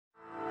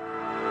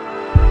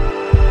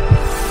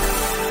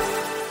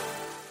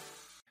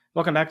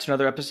Welcome back to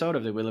another episode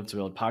of the We Live to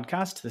Build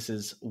podcast. This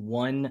is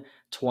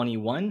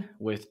 121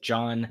 with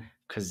John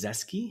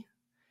Kozeski,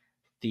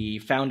 the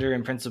founder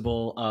and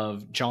principal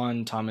of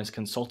John Thomas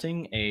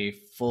Consulting, a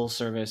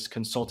full-service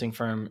consulting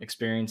firm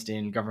experienced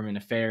in government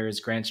affairs,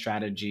 grant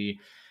strategy,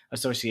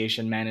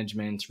 association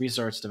management,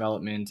 resource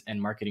development, and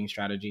marketing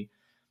strategy,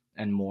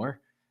 and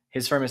more.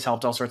 His firm has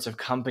helped all sorts of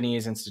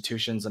companies,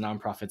 institutions, and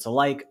nonprofits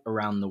alike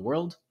around the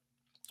world.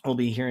 We'll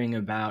be hearing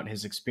about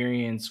his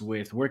experience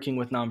with working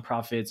with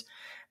nonprofits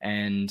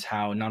and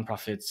how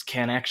nonprofits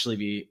can actually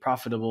be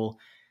profitable,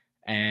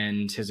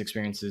 and his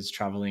experiences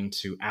traveling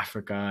to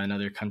Africa and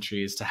other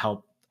countries to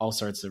help all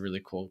sorts of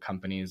really cool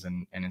companies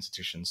and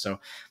institutions.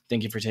 So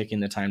thank you for taking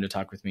the time to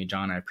talk with me,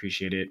 John. I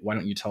appreciate it. Why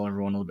don't you tell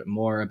everyone a little bit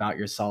more about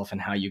yourself and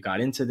how you got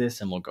into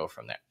this, and we'll go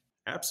from there.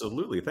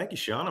 Absolutely. Thank you,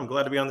 Sean. I'm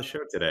glad to be on the show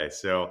today.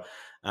 So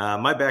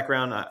my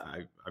background,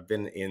 I've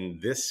been in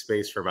this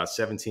space for about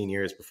 17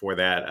 years. Before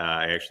that,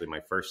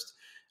 my first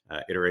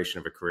iteration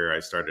of a career,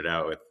 I started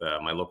out with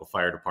my local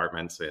fire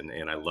department,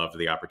 and I loved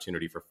the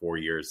opportunity for 4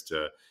 years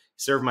to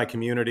serve my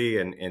community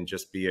and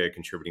just be a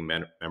contributing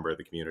member of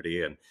the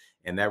community.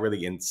 And that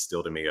really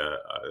instilled in me a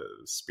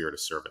spirit of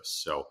service.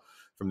 So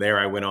from there,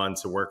 I went on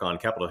to work on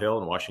Capitol Hill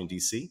in Washington,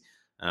 D.C.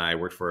 I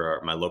worked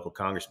for my local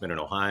congressman in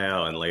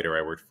Ohio, and later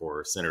I worked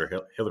for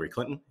Senator Hillary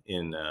Clinton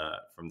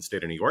from the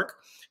state of New York.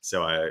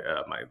 So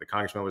the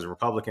congressman was a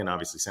Republican.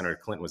 Obviously, Senator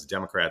Clinton was a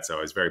Democrat, so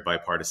I was very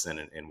bipartisan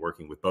in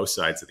working with both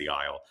sides of the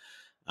aisle.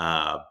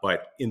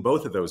 But in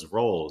both of those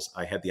roles,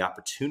 I had the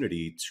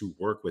opportunity to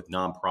work with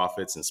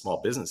nonprofits and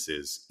small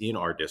businesses in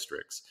our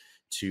districts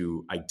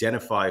to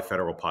identify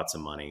federal pots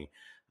of money,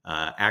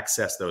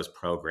 access those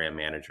program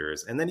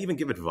managers, and then even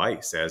give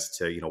advice as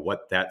to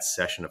what that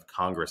session of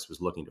Congress was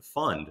looking to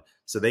fund,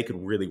 so they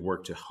could really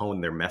work to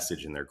hone their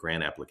message in their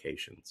grant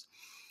applications.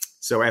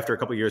 So after a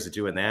couple of years of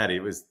doing that,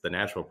 it was the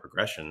natural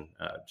progression,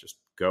 just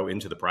go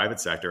into the private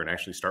sector and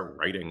actually start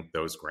writing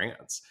those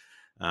grants.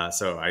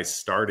 So I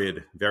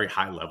started very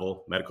high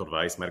level medical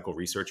device, medical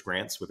research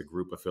grants with a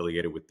group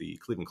affiliated with the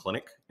Cleveland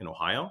Clinic in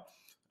Ohio.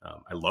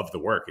 I loved the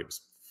work. It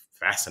was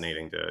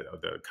fascinating,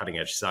 the cutting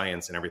edge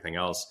science and everything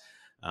else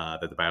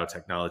that the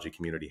biotechnology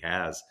community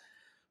has.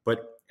 But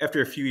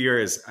after a few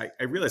years,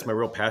 I realized my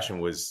real passion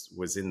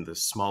was in the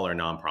smaller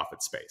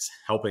nonprofit space,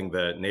 helping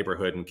the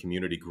neighborhood and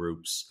community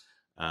groups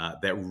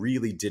that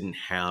really didn't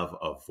have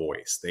a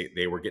voice.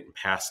 They were getting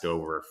passed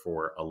over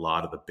for a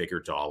lot of the bigger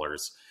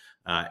dollars.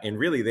 And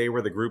really, they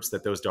were the groups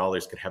that those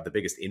dollars could have the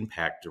biggest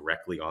impact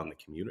directly on the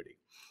community.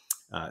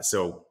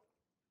 So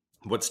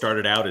what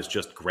started out as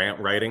just grant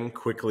writing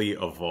quickly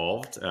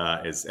evolved,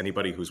 as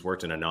anybody who's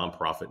worked in a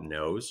nonprofit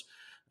knows.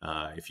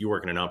 If you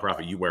work in a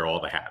nonprofit, you wear all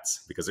the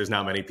hats because there's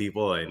not many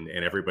people and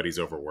everybody's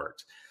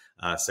overworked.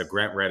 So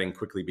grant writing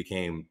quickly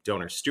became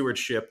donor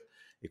stewardship.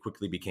 It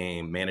quickly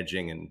became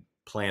managing and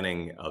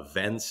planning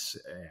events.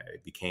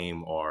 It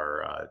became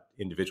our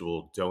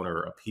individual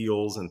donor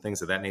appeals and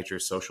things of that nature,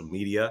 social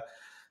media.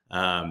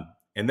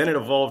 And then it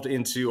evolved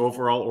into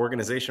overall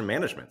organization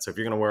management. So if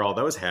you're going to wear all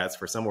those hats,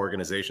 for some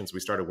organizations, we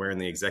started wearing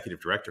the executive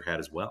director hat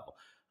as well,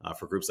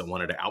 for groups that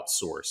wanted to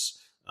outsource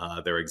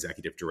their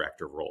executive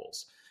director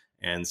roles.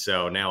 And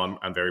so now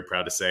I'm very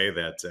proud to say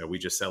that we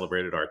just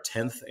celebrated our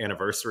 10th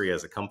anniversary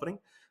as a company.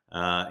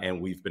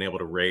 And we've been able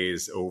to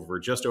raise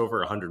just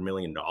over $100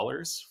 million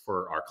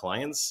for our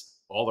clients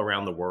all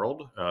around the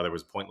world. There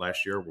was a point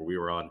last year where we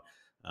were on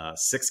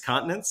 6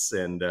 continents,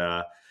 and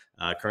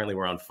currently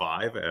we're on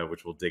 5,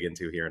 which we'll dig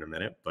into here in a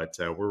minute. But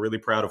we're really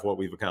proud of what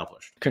we've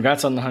accomplished.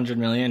 Congrats on the 100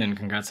 million and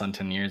congrats on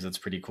 10 years. That's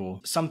pretty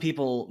cool. Some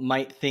people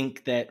might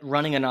think that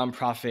running a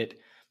nonprofit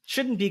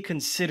shouldn't be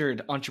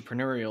considered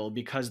entrepreneurial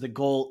because the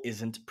goal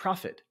isn't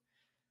profit.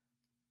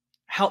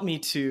 Help me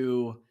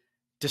to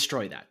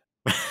destroy that.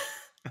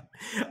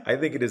 I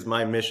think it is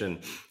my mission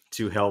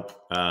to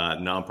help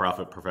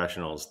nonprofit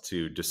professionals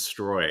to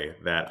destroy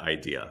that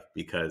idea,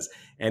 because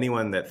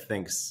anyone that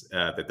thinks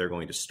that they're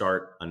going to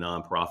start a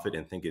nonprofit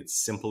and think it's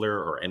simpler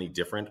or any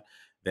different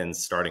than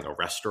starting a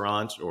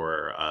restaurant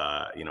or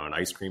an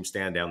ice cream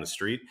stand down the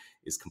street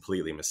is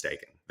completely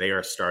mistaken. They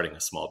are starting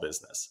a small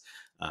business.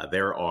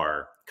 There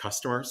are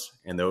customers,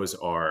 and those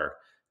are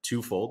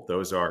twofold.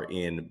 Those are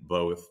in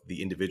both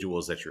the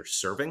individuals that you're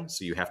serving.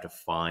 So you have to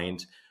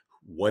find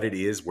what it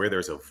is, where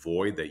there's a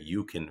void that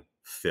you can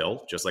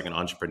fill, just like an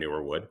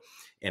entrepreneur would,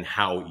 and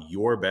how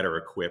you're better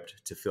equipped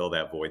to fill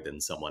that void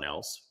than someone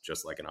else,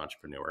 just like an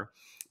entrepreneur.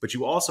 But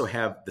you also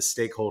have the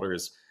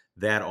stakeholders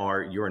that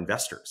are your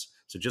investors.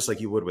 So just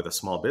like you would with a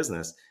small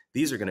business,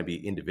 these are going to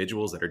be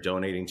individuals that are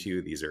donating to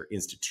you. These are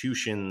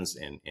institutions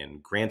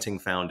and granting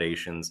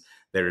foundations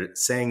that are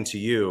saying to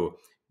you,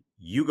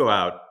 you go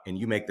out and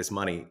you make this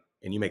money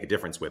and you make a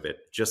difference with it,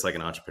 just like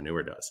an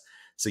entrepreneur does.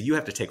 So you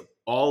have to take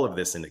all of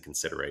this into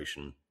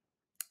consideration.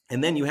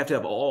 And then you have to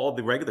have all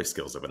the regular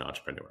skills of an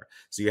entrepreneur.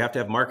 So you have to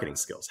have marketing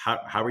skills.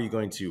 How are you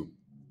going to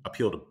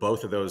appeal to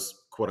both of those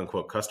quote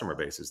unquote customer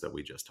bases that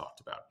we just talked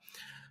about?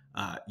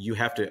 You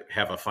have to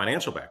have a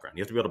financial background.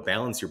 You have to be able to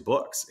balance your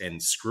books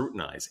and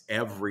scrutinize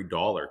every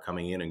dollar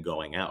coming in and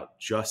going out,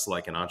 just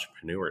like an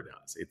entrepreneur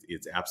does.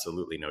 It's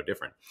absolutely no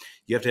different.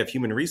 You have to have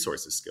human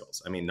resources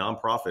skills. I mean,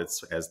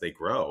 nonprofits, as they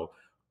grow,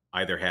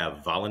 either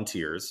have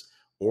volunteers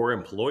or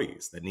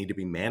employees that need to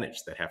be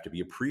managed, that have to be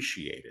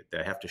appreciated,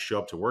 that have to show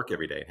up to work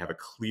every day and have a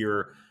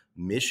clear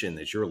mission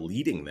that you're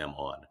leading them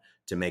on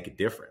to make a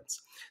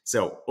difference.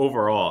 So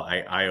overall,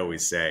 I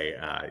always say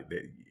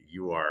that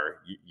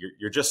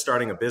you're just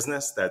starting a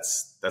business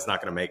that's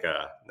not going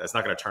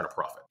to turn a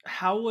profit.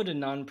 How would a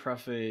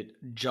nonprofit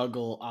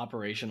juggle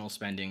operational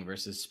spending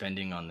versus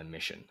spending on the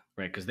mission,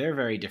 right? Because they're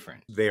very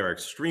different. They are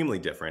extremely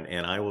different,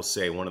 and I will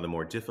say one of the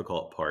more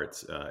difficult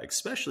parts,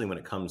 especially when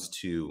it comes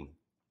to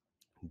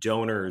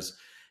donors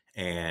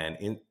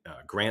and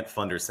grant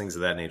funders, things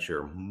of that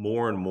nature,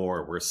 more and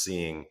more we're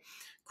seeing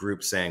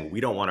groups saying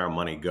we don't want our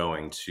money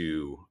going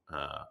to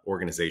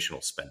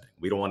organizational spending.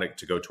 We don't want it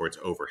to go towards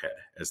overhead,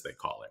 as they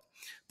call it.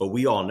 But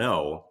we all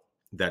know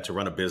that to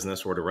run a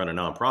business or to run a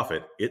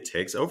nonprofit, it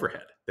takes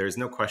overhead. There's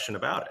no question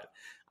about it.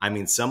 I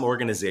mean, some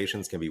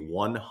organizations can be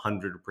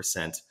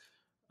 100%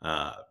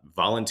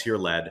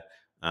 volunteer-led,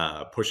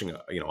 pushing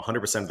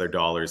 100% of their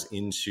dollars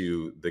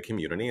into the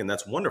community, and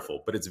that's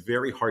wonderful. But it's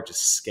very hard to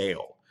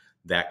scale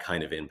that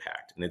kind of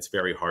impact, and it's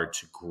very hard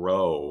to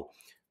grow.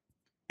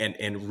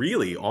 And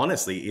really,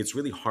 honestly, it's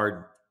really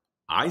hard,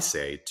 I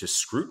say, to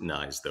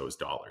scrutinize those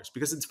dollars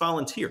because it's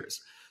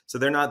volunteers. So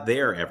they're not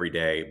there every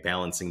day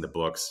balancing the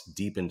books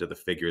deep into the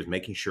figures,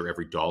 making sure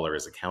every dollar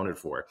is accounted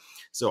for.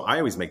 So I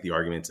always make the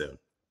argument to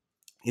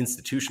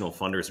institutional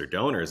funders or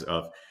donors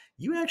of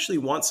you actually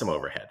want some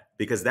overhead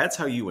because that's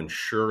how you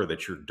ensure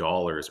that your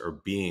dollars are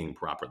being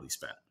properly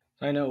spent.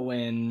 I know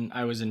when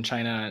I was in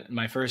China,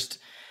 my first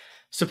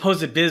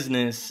supposed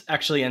business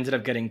actually ended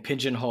up getting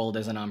pigeonholed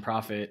as a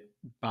nonprofit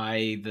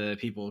by the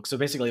people. So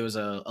basically it was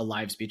a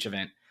live speech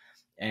event.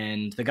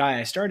 And the guy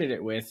I started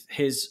it with,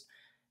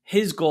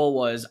 his goal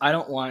was, I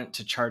don't want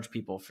to charge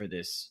people for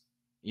this,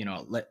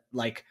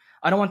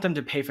 I don't want them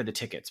to pay for the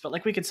tickets, but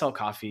like we could sell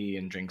coffee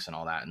and drinks and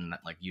all that and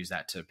like use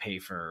that to pay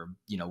for,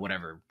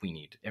 whatever we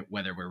need,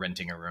 whether we're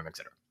renting a room,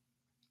 etc.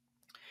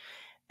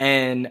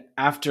 And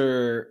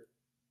after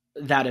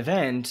that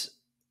event,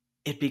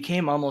 it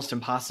became almost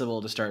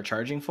impossible to start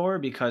charging for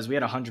because we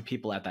had 100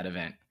 people at that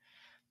event.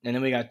 And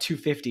then we got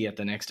 250 at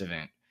the next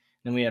event.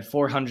 Then we had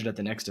 400 at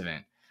the next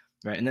event,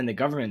 right? And then the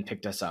government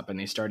picked us up and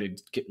they started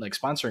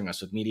sponsoring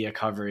us with media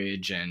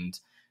coverage and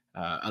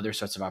other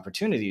sorts of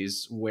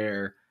opportunities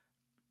where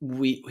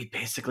we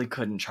basically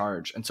couldn't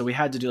charge. And so we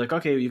had to do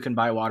okay, you can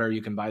buy water,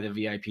 you can buy the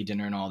VIP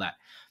dinner and all that.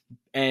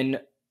 And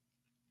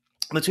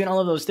between all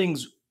of those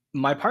things,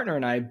 my partner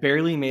and I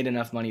barely made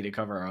enough money to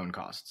cover our own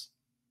costs.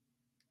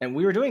 And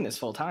we were doing this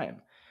full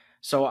time.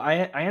 So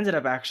I ended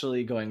up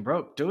actually going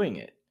broke doing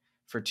it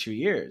for 2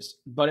 years,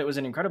 but it was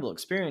an incredible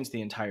experience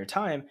the entire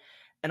time.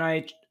 And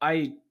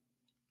I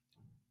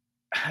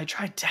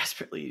tried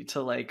desperately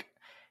to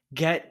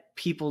get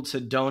people to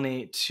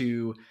donate,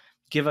 to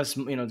give us,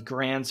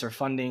 grants or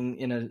funding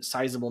in a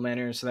sizable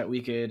manner so that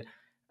we could,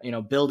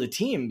 build a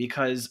team,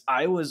 because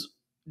I was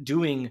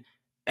doing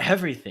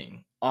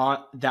everything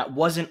that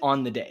wasn't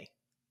on the day,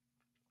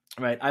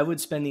 right? I would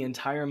spend the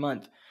entire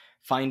month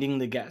finding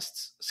the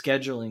guests,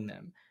 scheduling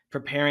them,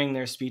 preparing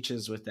their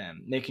speeches with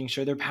them, making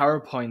sure their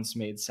PowerPoints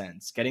made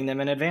sense, getting them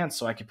in advance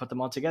so I could put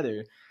them all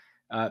together,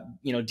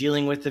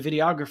 dealing with the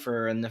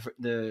videographer and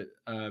the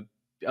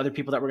other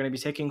people that were going to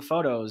be taking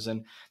photos,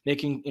 and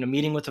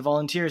meeting with the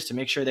volunteers to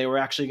make sure they were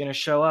actually going to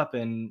show up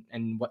and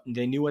what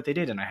they knew what they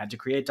did. And I had to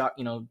create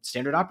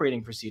standard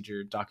operating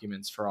procedure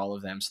documents for all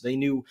of them, so they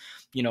knew,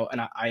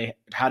 and I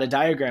had a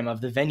diagram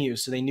of the venue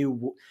so they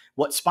knew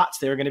what spots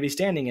they were going to be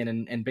standing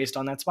in, and based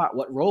on that spot,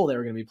 what role they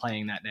were going to be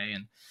playing that day.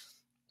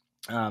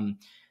 And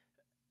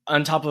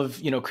on top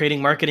of,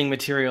 creating marketing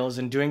materials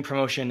and doing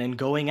promotion and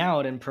going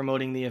out and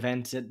promoting the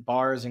event at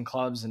bars and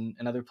clubs and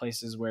other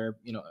places where,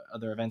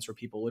 other events where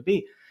people would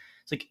be.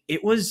 It's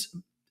it was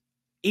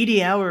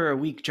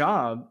 80-hour-a-week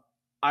job.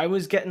 I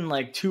was getting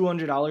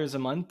 $200 a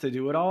month to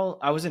do it all.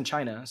 I was in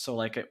China, so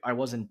I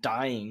wasn't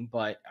dying,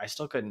 but I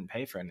still couldn't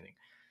pay for anything.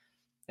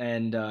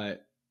 And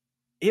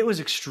it was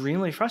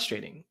extremely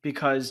frustrating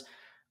because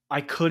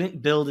I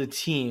couldn't build a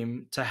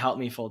team to help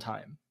me full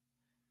time.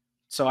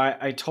 So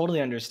I totally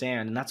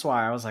understand. And that's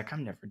why I was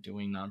I'm never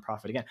doing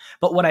nonprofit again.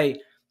 But what I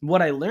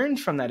learned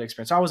from that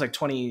experience, so I was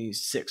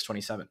 26,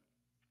 27.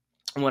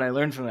 And what I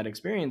learned from that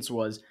experience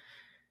was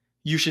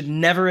you should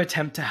never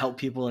attempt to help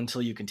people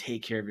until you can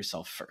take care of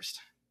yourself first.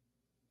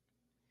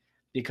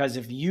 Because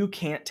if you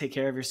can't take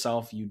care of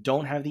yourself, you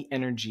don't have the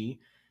energy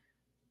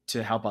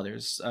to help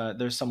others.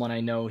 There's someone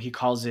I know, he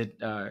calls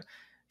it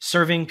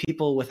serving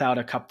people without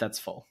a cup that's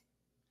full.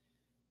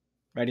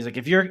 Right? He's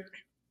if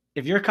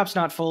your cup's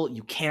not full,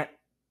 you can't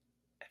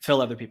fill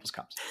other people's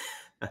cups.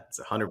 That's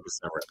 100%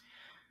 right.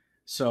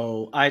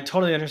 So I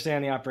totally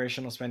understand the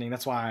operational spending.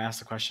 That's why I asked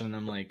the question. And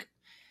I'm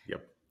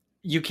yep,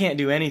 you can't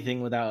do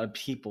anything without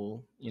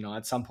people,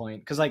 at some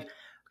point.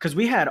 Because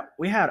we had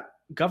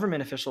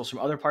government officials from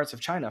other parts of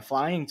China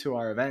flying to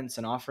our events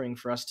and offering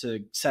for us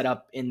to set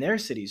up in their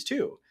cities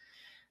too.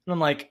 And I'm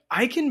like,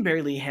 I can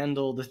barely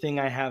handle the thing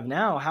I have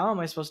now. How am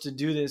I supposed to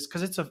do this?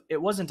 Because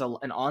it wasn't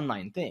an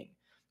online thing,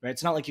 right?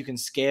 It's not like you can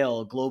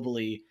scale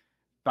globally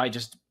by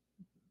just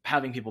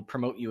having people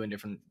promote you in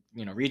different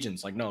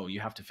regions. Like, no,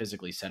 you have to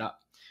physically set up.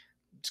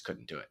 Just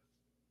couldn't do it.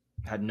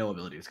 Had no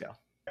ability to scale.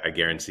 I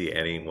guarantee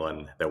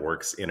anyone that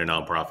works in a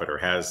nonprofit or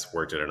has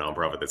worked at a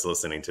nonprofit that's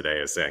listening today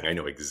is saying, I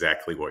know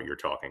exactly what you're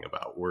talking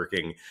about.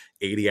 Working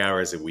 80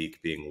 hours a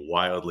week, being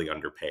wildly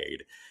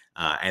underpaid.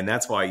 And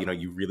that's why,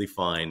 you really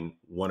find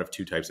one of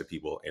two types of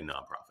people in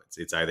nonprofits.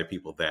 It's either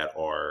people that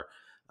are,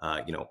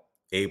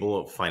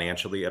 able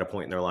financially at a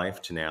point in their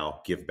life to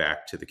now give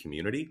back to the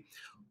community,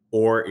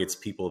 or it's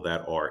people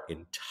that are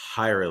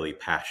entirely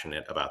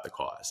passionate about the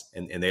cause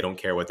and they don't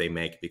care what they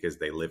make because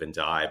they live and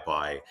die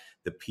by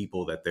the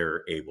people that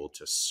they're able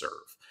to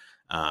serve.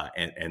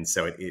 And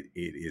so it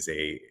is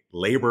a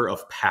labor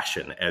of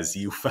passion, as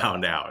you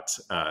found out,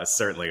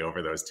 certainly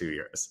over those 2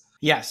 years.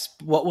 Yes.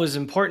 What was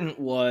important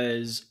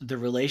was the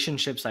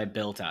relationships I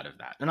built out of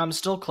that. And I'm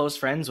still close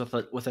friends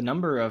with a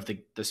number of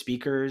the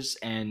speakers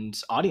and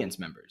audience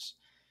members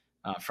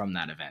from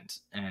that event.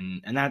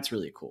 And that's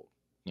really cool,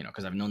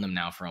 because I've known them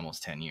now for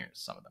almost 10 years,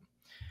 some of them.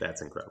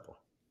 That's incredible.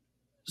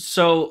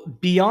 So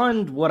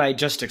beyond what I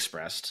just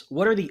expressed,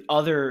 what are the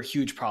other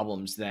huge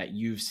problems that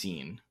you've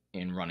seen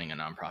in running a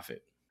nonprofit?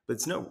 But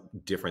it's no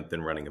different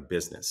than running a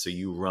business. So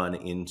you run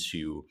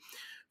into,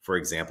 for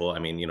example,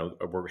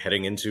 we're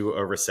heading into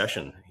a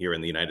recession here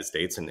in the United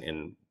States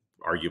and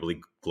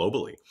arguably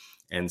globally.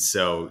 And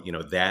so,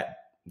 that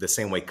the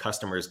same way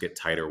customers get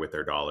tighter with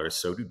their dollars,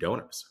 so do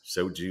donors,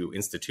 so do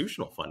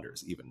institutional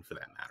funders, even for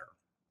that matter.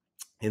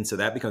 And so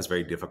that becomes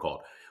very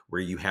difficult,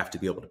 where you have to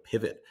be able to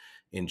pivot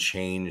and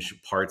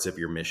change parts of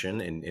your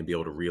mission and be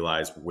able to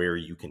realize where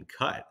you can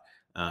cut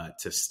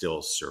to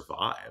still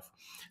survive.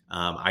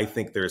 I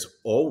think there's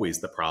always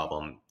the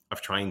problem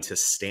of trying to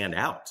stand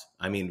out.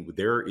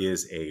 There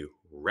is a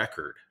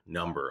record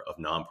number of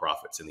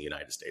nonprofits in the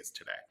United States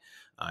today.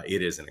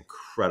 It is an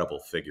incredible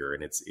figure,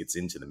 and it's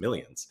into the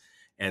millions.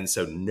 And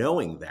so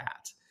knowing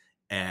that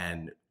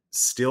and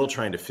still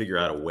trying to figure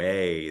out a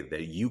way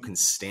that you can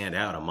stand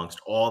out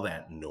amongst all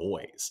that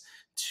noise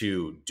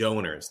to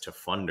donors, to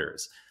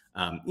funders,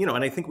 and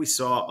I think we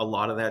saw a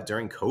lot of that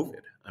during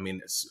COVID.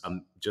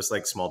 Just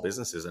like small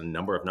businesses, a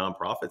number of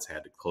nonprofits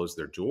had to close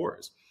their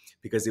doors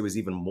because it was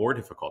even more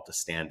difficult to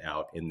stand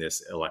out in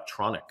this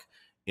electronic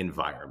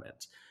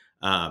environment.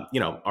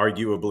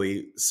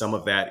 Arguably, some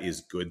of that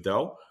is good,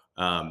 though,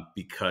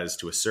 because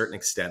to a certain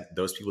extent,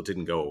 those people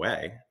didn't go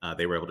away.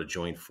 They were able to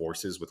join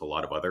forces with a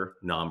lot of other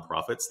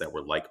nonprofits that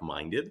were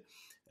like-minded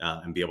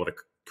and be able to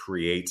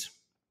create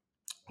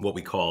what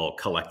we call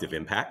collective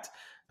impact,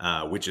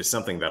 which is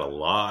something that a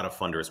lot of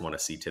funders want to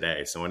see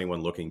today. So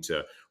anyone looking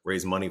to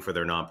raise money for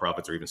their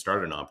nonprofits or even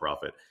start a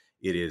nonprofit,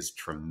 it is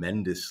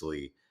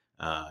tremendously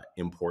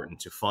important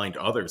to find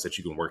others that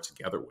you can work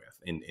together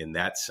with. And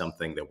that's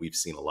something that we've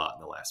seen a lot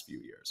in the last few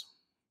years.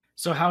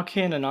 So how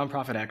can a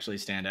nonprofit actually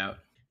stand out?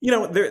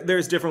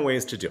 There's different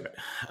ways to do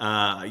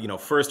it.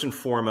 First and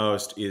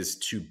foremost is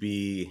to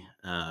be,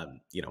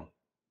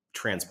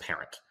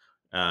 transparent.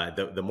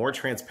 The more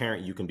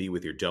transparent you can be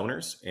with your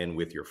donors and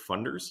with your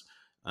funders,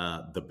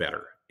 the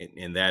better.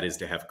 And that is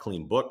to have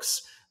clean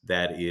books.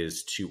 That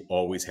is to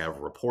always have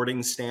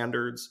reporting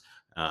standards.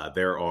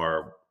 There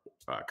are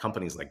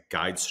companies like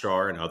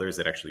GuideStar and others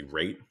that actually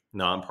rate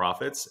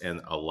nonprofits,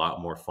 and a lot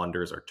more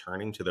funders are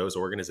turning to those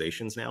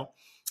organizations now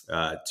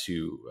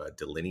to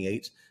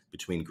delineate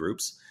between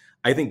groups.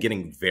 I think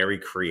getting very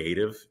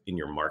creative in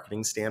your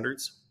marketing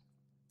standards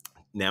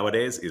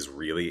nowadays is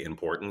really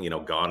important.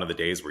 Gone are the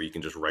days where you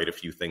can just write a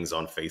few things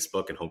on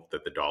Facebook and hope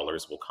that the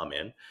dollars will come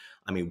in.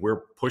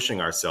 We're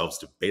pushing ourselves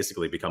to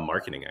basically become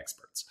marketing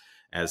experts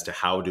as to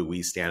how do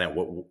we stand out,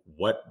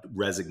 what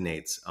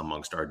resonates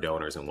amongst our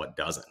donors and what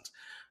doesn't.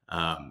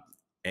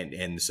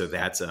 And so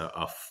that's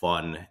a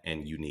fun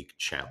and unique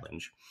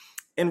challenge.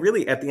 And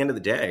really, at the end of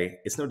the day,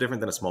 it's no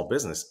different than a small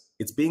business.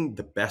 It's being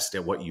the best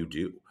at what you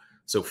do.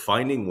 So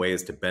finding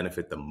ways to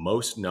benefit the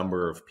most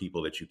number of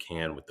people that you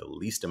can with the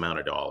least amount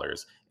of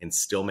dollars and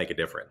still make a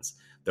difference.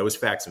 Those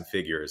facts and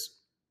figures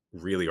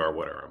really are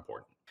what are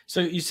important. So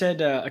you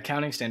said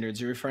accounting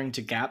standards. You're referring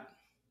to GAAP?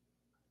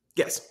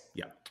 Yes.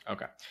 Yeah.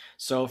 Okay.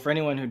 So for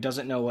anyone who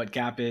doesn't know what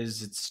GAAP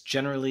is, it's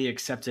generally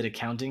accepted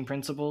accounting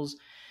principles.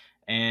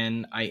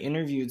 And I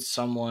interviewed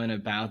someone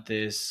about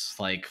this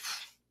like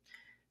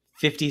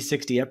 50,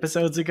 60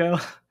 episodes ago.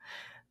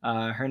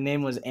 Her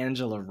name was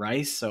Angela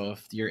Rice. So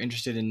if you're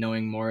interested in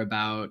knowing more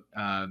about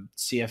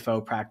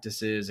CFO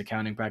practices,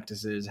 accounting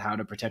practices, how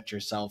to protect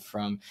yourself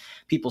from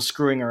people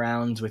screwing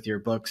around with your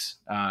books,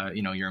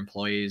 your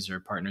employees or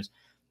partners,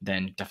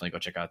 then definitely go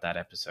check out that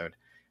episode.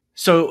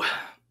 So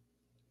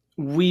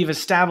we've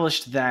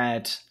established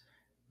that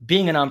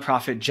being a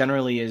nonprofit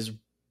generally is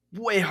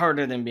way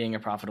harder than being a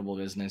profitable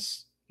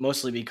business,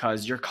 mostly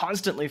because you're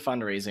constantly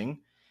fundraising.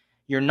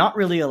 You're not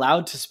really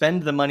allowed to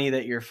spend the money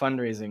that you're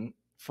fundraising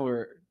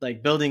for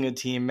like building a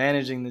team,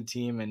 managing the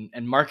team,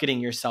 and marketing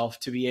yourself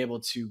to be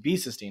able to be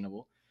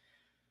sustainable.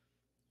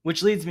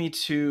 Which leads me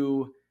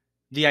to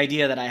the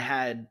idea that I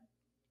had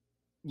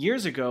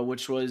years ago,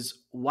 which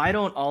was, why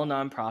don't all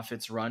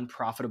nonprofits run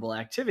profitable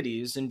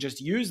activities and just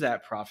use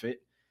that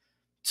profit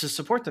to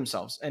support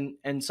themselves?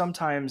 And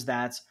sometimes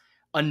that's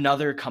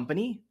another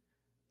company.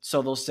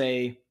 So they'll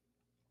say,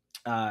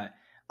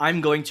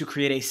 I'm going to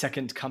create a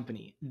second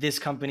company. This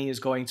company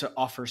is going to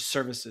offer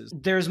services.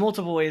 There's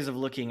multiple ways of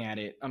looking at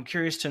it. I'm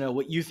curious to know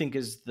what you think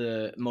is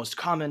the most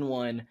common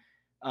one.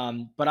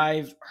 But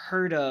I've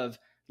heard of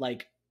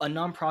like a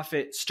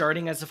nonprofit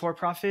starting as a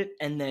for-profit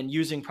and then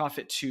using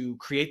profit to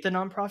create the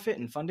nonprofit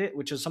and fund it,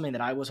 which is something that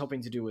I was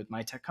hoping to do with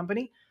my tech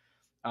company,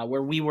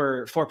 where we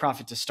were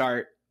for-profit to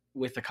start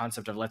with the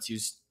concept of let's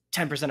use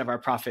 10% of our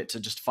profit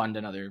to just fund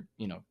another,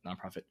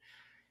 nonprofit,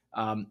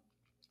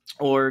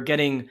 or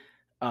getting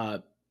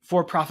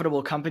for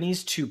profitable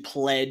companies to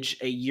pledge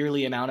a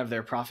yearly amount of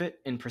their profit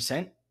in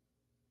percent,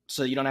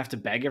 so you don't have to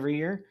beg every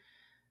year,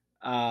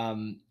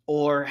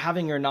 or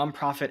having your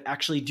nonprofit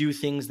actually do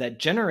things that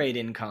generate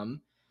income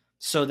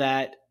so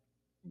that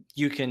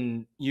you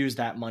can use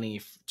that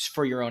money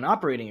for your own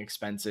operating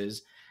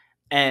expenses,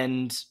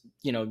 and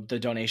the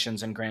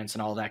donations and grants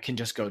and all that can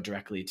just go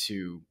directly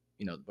to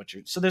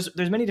so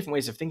there's many different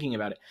ways of thinking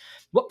about it.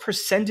 What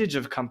percentage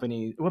of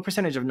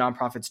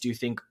nonprofits do you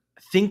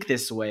think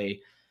this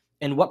way,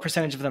 and what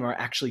percentage of them are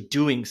actually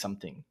doing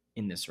something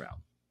in this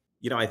realm?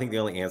 I think the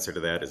only answer to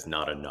that is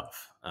not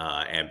enough.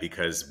 And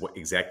because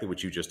exactly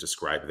what you just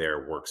described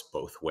there works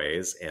both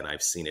ways, and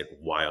I've seen it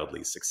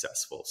wildly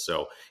successful.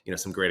 So,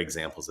 some great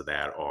examples of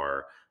that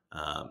are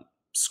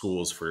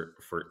schools for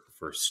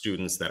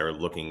students that are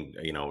looking,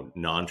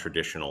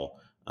 non-traditional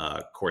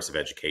course of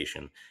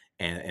education.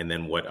 And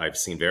then what I've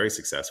seen very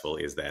successful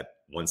is that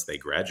once they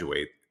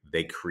graduate,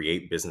 they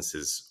create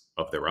businesses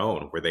of their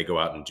own where they go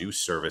out and do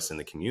service in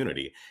the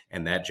community,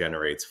 and that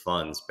generates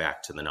funds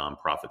back to the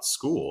nonprofit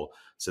school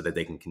so that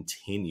they can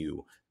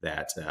continue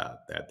that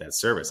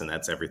service. And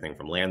that's everything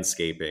from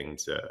landscaping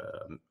to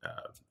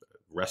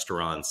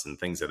restaurants and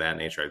things of that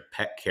nature,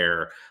 pet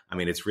care. I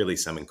mean, it's really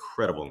some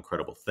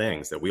incredible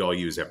things that we all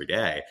use every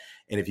day.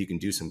 And if you can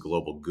do some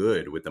global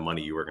good with the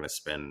money you were going to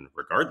spend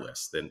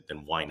regardless, then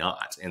why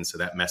not? And so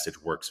that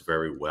message works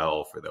very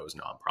well for those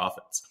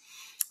nonprofits.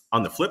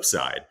 On the flip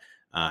side,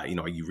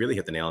 you really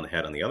hit the nail on the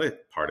head on the other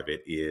part of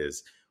it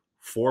is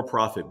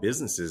for-profit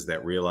businesses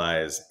that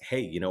realize,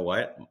 hey, you know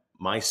what?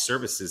 My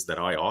services that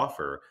I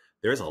offer,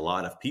 there's a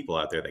lot of people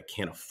out there that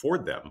can't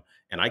afford them,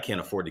 and I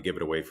can't afford to give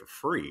it away for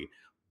free.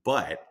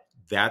 But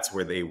that's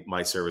where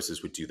my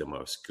services would do the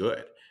most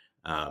good.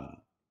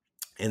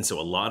 And so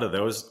a lot of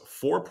those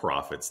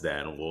for-profits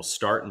then will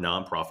start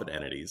nonprofit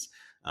entities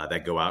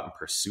that go out and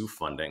pursue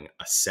funding,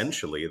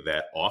 essentially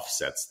that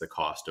offsets the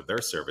cost of their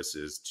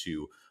services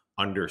to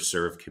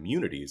underserved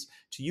communities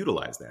to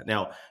utilize that.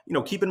 Now,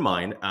 keep in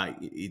mind,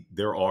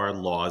 there are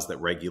laws that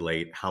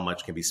regulate how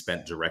much can be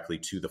spent directly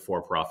to the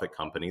for-profit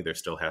company. There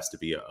still has to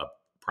be a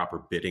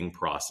proper bidding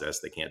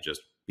process. They can't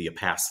just be a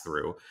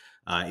pass-through.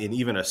 And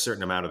even a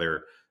certain amount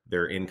of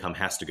their income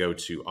has to go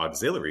to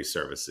auxiliary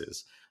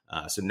services.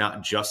 So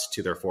not just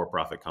to their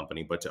for-profit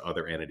company, but to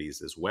other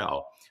entities as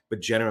well. But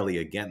generally,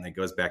 again, that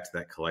goes back to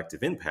that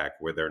collective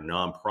impact where their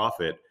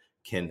nonprofit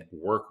can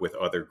work with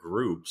other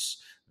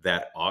groups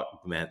that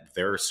augment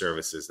their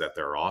services that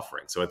they're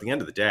offering. So at the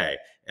end of the day,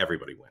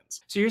 everybody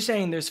wins. So you're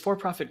saying there's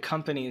for-profit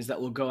companies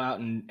that will go out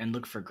and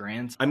look for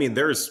grants? I mean,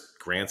 there's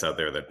grants out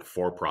there that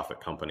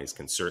for-profit companies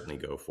can certainly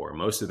go for.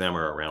 Most of them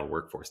are around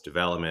workforce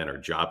development or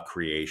job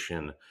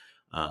creation,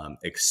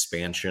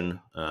 expansion,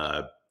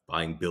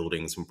 buying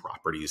buildings and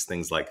properties,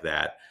 things like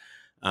that.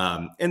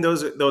 And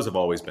those have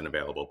always been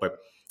available. But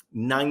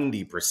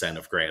 90%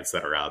 of grants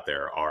that are out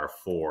there are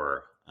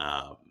for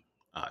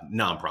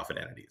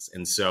nonprofit entities.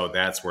 And so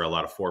that's where a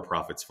lot of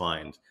for-profits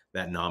find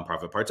that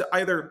nonprofit part to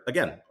either,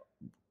 again,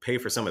 pay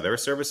for some of their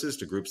services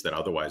to groups that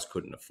otherwise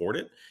couldn't afford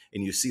it.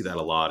 And you see that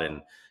a lot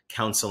in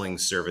counseling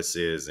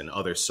services and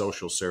other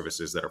social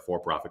services that are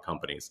for-profit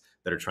companies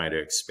that are trying to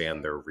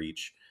expand their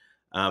reach.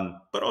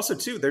 But also,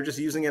 too, they're just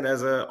using it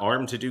as an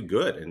arm to do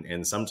good.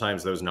 And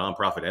sometimes those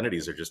nonprofit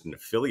entities are just an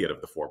affiliate of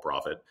the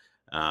for-profit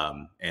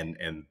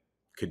and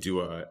could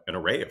do an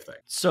array of things.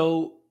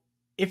 So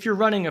if you're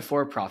running a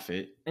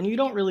for-profit and you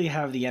don't really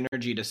have the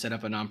energy to set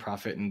up a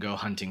nonprofit and go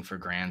hunting for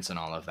grants and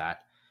all of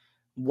that,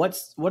 what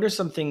are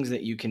some things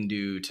that you can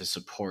do to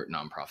support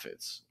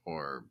nonprofits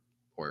or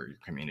your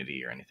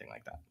community or anything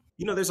like that?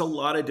 There's a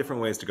lot of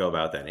different ways to go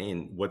about that.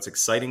 And what's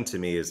exciting to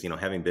me is,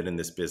 having been in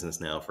this business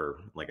now for,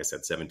 like I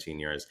said, 17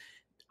 years,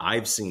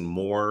 I've seen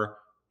more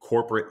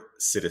corporate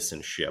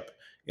citizenship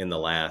in the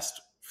last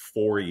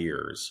 4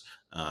 years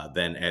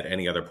than at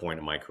any other point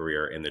in my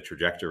career. And the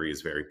trajectory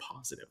is very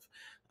positive.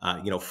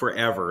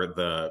 Forever,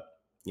 the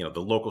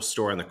local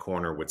store in the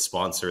corner would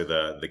sponsor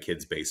the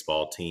kids'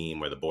 baseball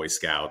team or the Boy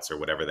Scouts or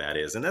whatever that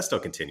is. And that still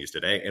continues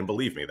today. And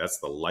believe me, that's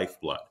the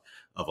lifeblood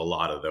of a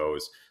lot of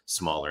those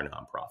smaller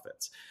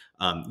nonprofits.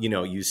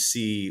 You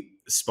see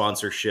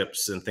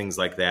sponsorships and things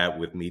like that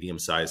with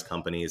medium-sized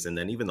companies, and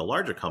then even the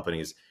larger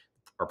companies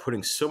are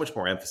putting so much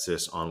more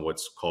emphasis on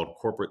what's called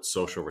corporate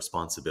social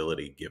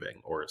responsibility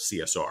giving, or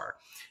CSR.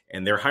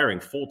 And they're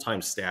hiring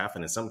full-time staff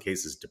and in some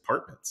cases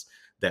departments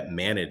that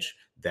manage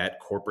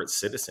that corporate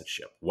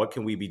citizenship. What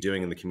can we be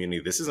doing in the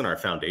community? This isn't our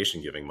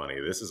foundation giving money.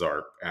 This is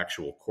our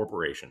actual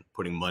corporation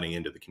putting money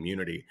into the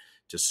community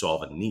to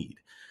solve a need.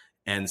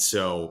 And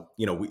so,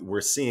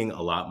 we're seeing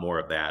a lot more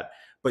of that.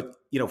 But,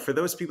 for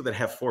those people that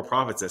have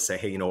for-profits that say,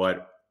 hey, you know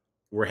what,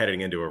 we're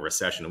heading into a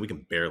recession and we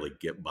can barely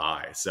get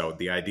by. So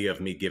the idea of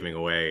me giving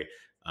away,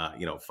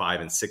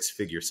 5 and 6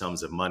 figure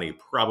sums of money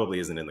probably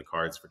isn't in the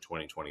cards for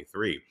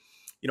 2023.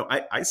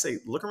 I say,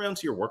 look around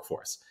to your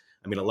workforce.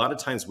 I mean, a lot of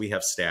times we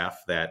have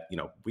staff that,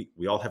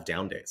 we all have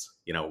down days,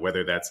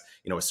 whether that's,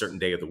 a certain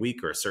day of the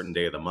week or a certain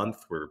day of the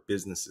month where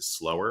business is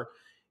slower.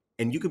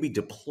 And you could be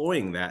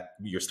deploying that.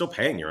 You're still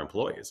paying your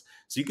employees.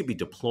 So you could be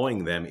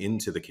deploying them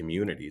into the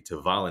community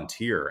to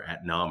volunteer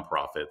at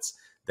nonprofits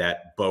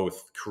that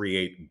both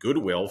create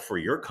goodwill for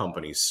your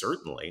company,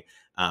 certainly,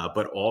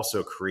 but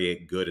also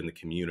create good in the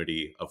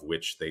community of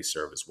which they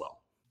serve as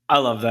well. I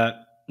love that.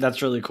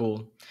 That's really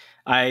cool.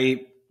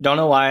 I don't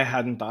know why I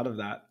hadn't thought of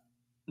that,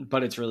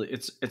 but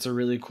it's a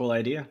really cool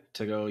idea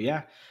to go,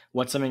 yeah,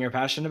 what's something you're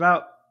passionate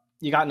about?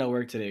 You got no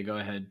work today. Go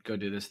ahead, go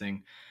do this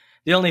thing.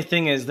 The only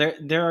thing is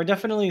there are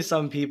definitely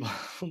some people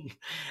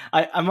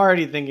I'm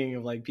already thinking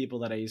of like people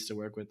that I used to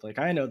work with. Like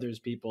I know there's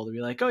people that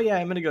be like, oh yeah,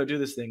 I'm going to go do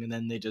this thing. And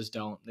then they just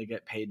don't. They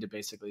get paid to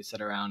basically sit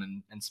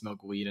around and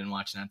smoke weed and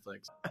watch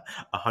Netflix.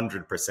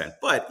 100%.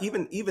 But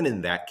even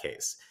in that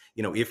case,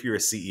 if you're a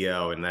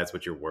CEO and that's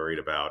what you're worried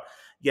about,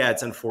 yeah,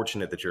 it's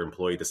unfortunate that your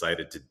employee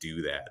decided to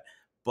do that.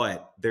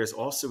 But there's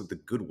also the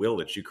goodwill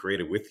that you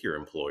created with your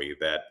employee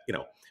that,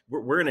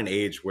 we're in an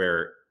age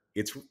where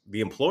it's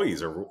the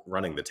employees are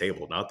running the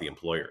table, not the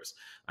employers.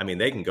 I mean,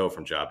 they can go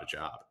from job to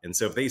job. And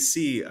so if they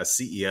see a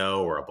CEO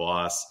or a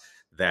boss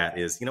that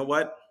is,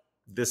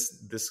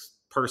 this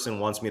person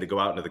wants me to go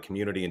out into the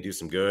community and do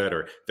some good,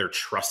 or they're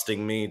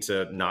trusting me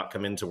to not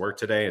come into work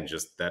today and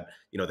just that,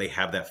 they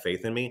have that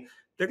faith in me,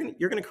 you're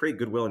going to create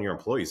goodwill in your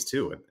employees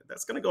too. And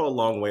that's going to go a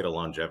long way to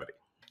longevity.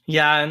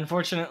 Yeah.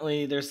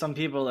 Unfortunately, there's some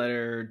people that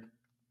are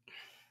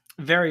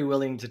very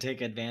willing to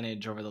take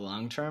advantage over the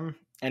long term.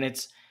 And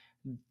it's,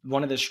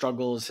 one of the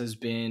struggles has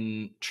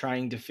been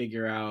trying to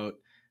figure out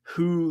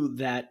who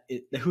that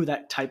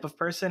type of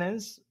person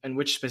is and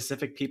which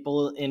specific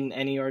people in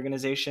any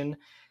organization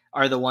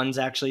are the ones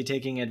actually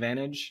taking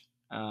advantage.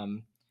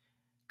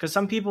 Because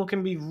some people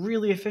can be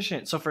really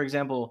efficient. So for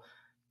example,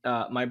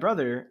 my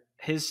brother,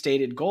 his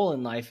stated goal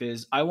in life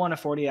is I want a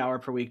 40-hour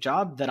per week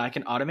job that I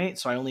can automate.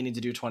 So I only need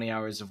to do 20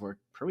 hours of work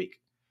per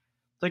week.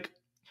 Like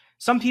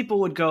some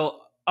people would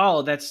go,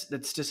 oh, that's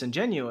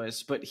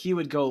disingenuous. But he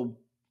would go,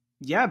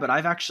 yeah, but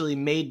I've actually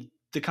made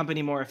the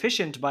company more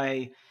efficient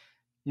by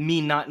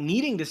me not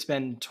needing to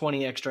spend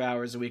 20 extra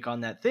hours a week on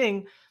that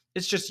thing.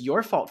 It's just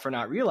your fault for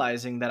not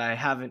realizing that I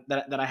have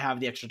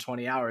the extra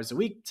 20 hours a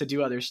week to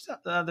do other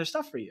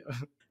stuff for you.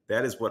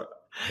 That is what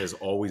has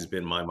always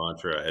been my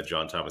mantra at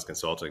John Thomas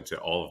Consulting to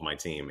all of my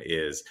team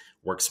is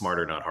work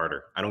smarter, not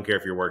harder. I don't care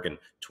if you're working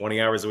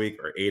 20 hours a week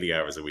or 80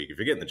 hours a week. If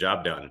you're getting the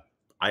job done,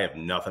 I have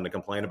nothing to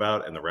complain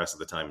about, and the rest of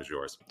the time is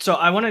yours. So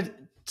I want to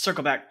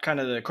circle back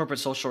kind of the corporate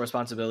social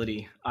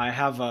responsibility. I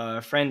have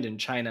a friend in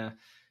China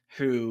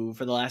who,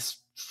 for the last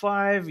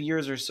 5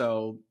 years or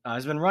so,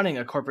 has been running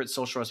a corporate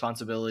social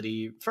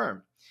responsibility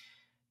firm.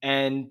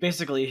 And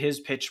basically his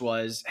pitch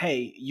was,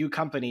 hey, you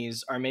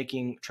companies are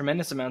making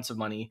tremendous amounts of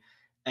money.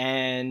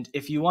 And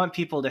if you want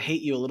people to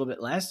hate you a little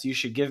bit less, you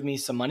should give me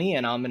some money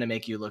and I'm going to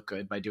make you look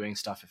good by doing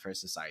stuff for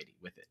society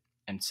with it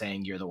and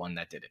saying you're the one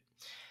that did it.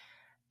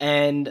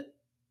 And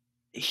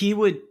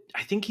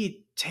I think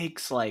he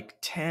takes like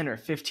 10 or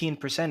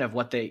 15% of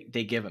what they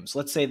give him. So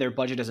let's say their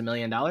budget is $1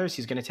 million.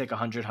 He's going to take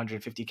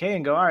 150K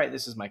and go, all right,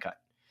 this is my cut.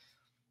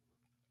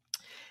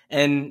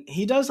 And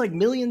he does like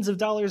millions of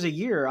dollars a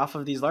year off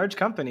of these large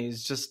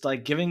companies, just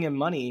like giving him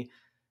money,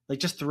 like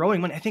just throwing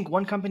money. I think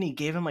one company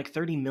gave him like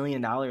 $30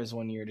 million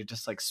one year to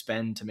just like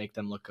spend to make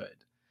them look good.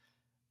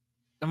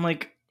 I'm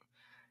like,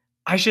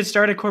 I should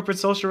start a corporate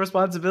social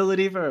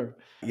responsibility firm.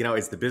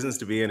 It's the business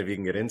to be in if you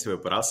can get into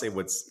it. But I'll say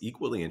what's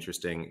equally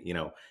interesting,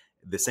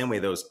 the same way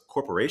those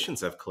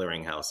corporations have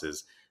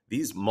clearinghouses,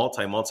 these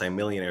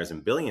multi-millionaires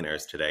and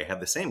billionaires today have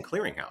the same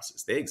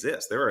clearinghouses. They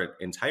exist. There are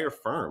entire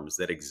firms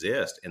that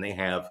exist and they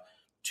have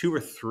 2 or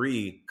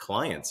 3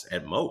 clients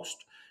at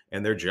most.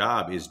 And their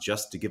job is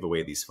just to give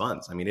away these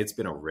funds. I mean, it's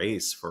been a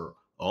race for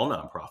all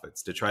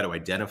nonprofits to try to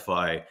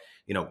identify,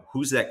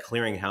 who's that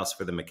clearinghouse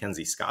for the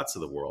Mackenzie Scotts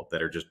of the world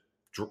that are just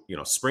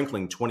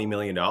sprinkling $20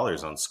 million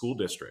on school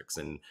districts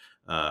and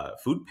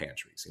food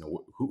pantries.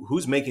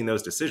 Who's making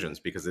those decisions?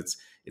 Because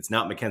it's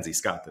not Mackenzie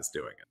Scott that's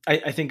doing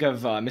it. I think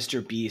of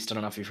Mr. Beast. I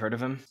don't know if you've heard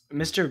of him.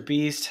 Mr.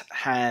 Beast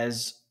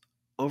has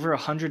over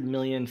 100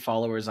 million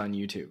followers on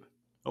YouTube.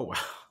 Oh,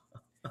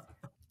 wow.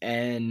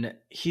 And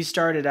he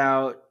started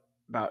out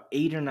about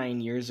 8 or 9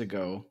 years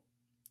ago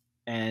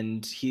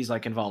and he's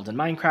like involved in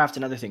Minecraft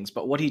and other things.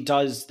 But what he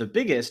does the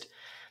biggest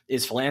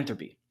is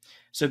philanthropy.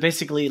 So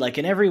basically, like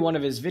in every one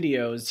of his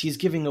videos, he's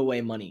giving away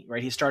money,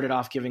 right? He started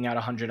off giving out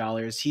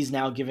 $100. He's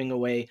now giving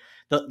away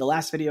the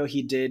last video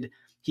he did.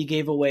 He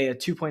gave away a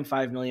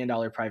 $2.5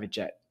 million private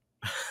jet.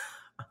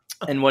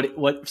 And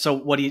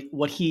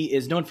what he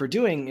is known for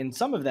doing in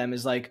some of them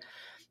is like,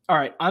 all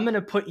right, I'm going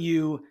to put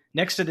you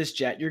next to this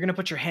jet. You're going to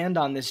put your hand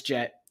on this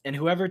jet, and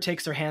whoever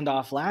takes their hand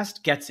off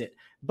last gets it.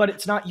 But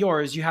it's not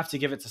yours. You have to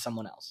give it to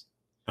someone else.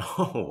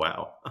 Oh,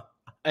 wow.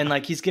 And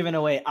like he's given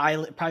away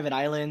private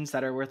islands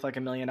that are worth like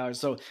 $1 million.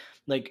 So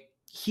like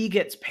he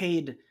gets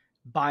paid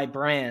by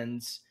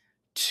brands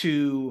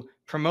to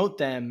promote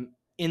them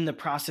in the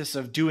process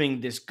of doing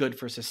this good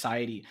for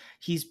society.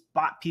 He's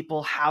bought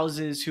people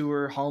houses who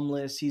were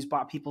homeless. He's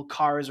bought people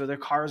cars where their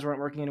cars weren't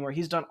working anymore.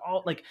 He's done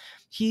all, like,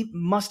 he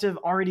must have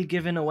already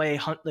given away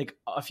like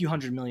a few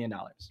 $100 million,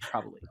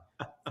 probably.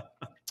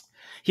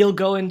 He'll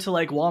go into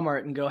like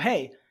Walmart and go,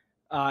 hey,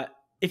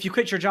 if you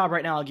quit your job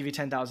right now, I'll give you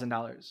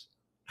 $10,000.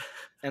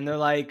 And they're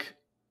like,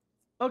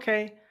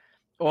 okay.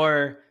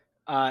 Or,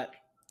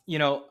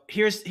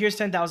 here's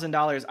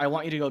 $10,000. I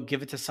want you to go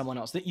give it to someone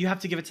else. You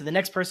have to give it to the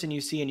next person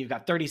you see, and you've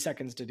got 30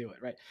 seconds to do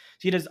it, right? So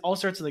he does all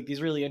sorts of like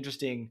these really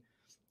interesting,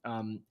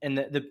 and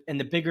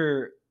the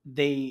bigger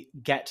they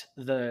get,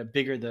 the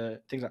bigger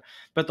the things are.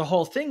 But the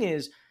whole thing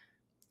is,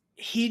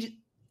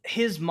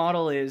 his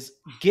model is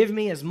give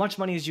me as much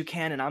money as you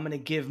can, and I'm going to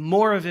give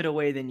more of it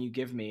away than you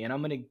give me, and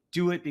I'm going to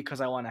do it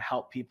because I want to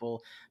help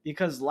people,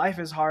 because life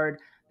is hard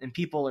and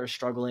people are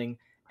struggling,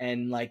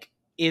 and like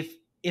if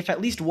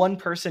at least one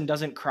person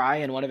doesn't cry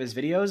in one of his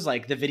videos,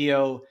 like the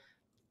video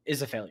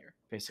is a failure,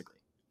 basically.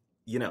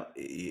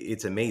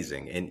 It's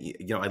amazing. And,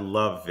 I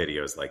love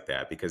videos like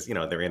that because,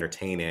 they're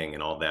entertaining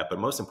and all that. But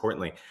most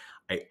importantly,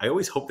 I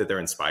always hope that they're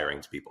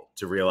inspiring to people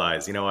to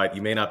realize, you know what,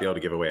 you may not be able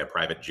to give away a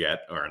private jet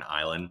or an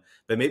island,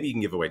 but maybe you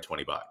can give away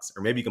 $20,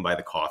 or maybe you can buy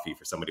the coffee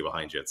for somebody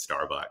behind you at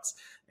Starbucks.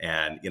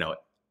 And,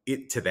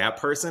 to that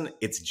person,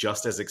 it's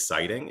just as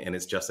exciting and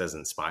it's just as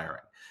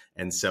inspiring.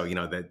 And so,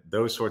 that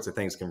those sorts of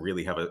things can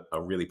really have a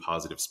really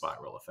positive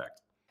spiral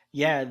effect.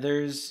 Yeah,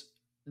 there's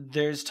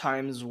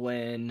times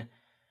when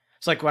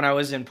it's like when I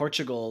was in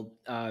Portugal,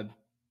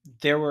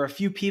 there were a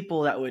few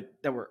people that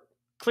were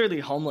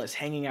clearly homeless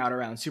hanging out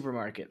around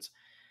supermarkets.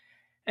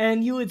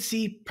 And you would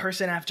see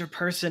person after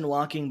person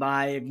walking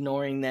by,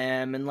 ignoring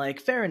them. And like,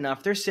 fair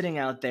enough, they're sitting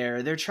out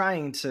there. They're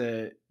trying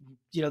to,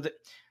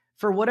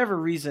 for whatever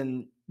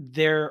reason,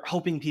 they're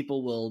hoping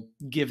people will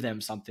give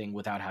them something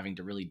without having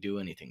to really do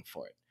anything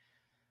for it.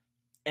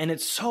 And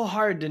it's so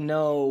hard to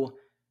know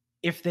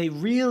if they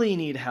really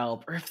need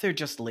help or if they're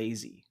just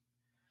lazy,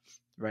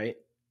 right?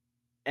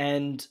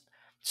 And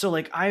so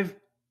like I've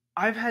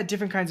had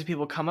different kinds of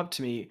people come up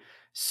to me.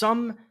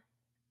 Some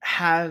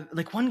have,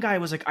 like, one guy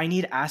was like, I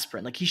need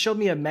aspirin. Like, he showed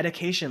me a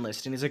medication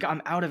list and he's like,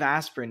 I'm out of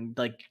aspirin.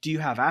 Like, do you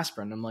have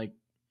aspirin? I'm like,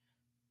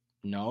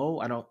 no,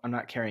 I'm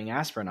not carrying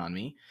aspirin on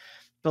me.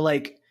 But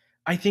like,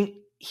 I think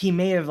he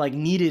may have like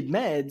needed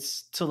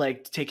meds to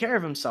like take care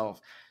of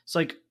himself. So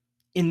like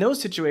in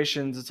those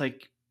situations, it's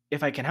like,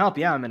 if I can help,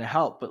 yeah, I'm going to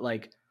help. But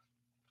like,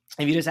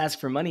 if you just ask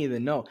for money,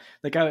 then no.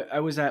 Like I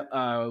was at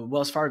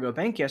Wells Fargo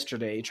Bank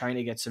yesterday trying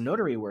to get some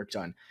notary work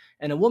done.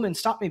 And a woman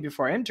stopped me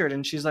before I entered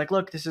and she's like,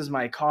 look, this is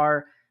my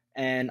car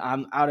and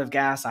I'm out of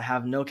gas. I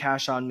have no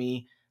cash on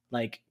me.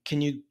 Like,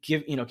 can you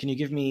give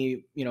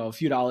me, a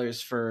few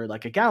dollars for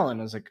like a gallon?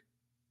 I was like,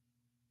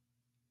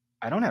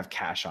 I don't have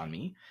cash on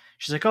me.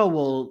 She's like, oh,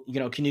 well,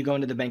 can you go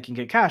into the bank and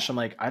get cash? I'm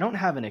like, I don't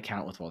have an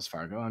account with Wells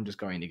Fargo. I'm just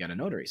going to get a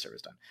notary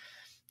service done.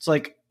 So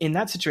like in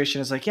that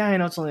situation, it's like, yeah, I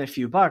know it's only a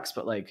few bucks,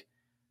 but like,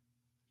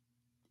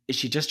 is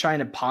she just trying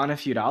to pawn a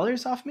few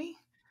dollars off me?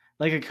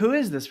 Like who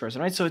is this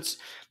person, right? So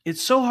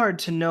it's so hard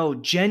to know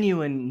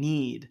genuine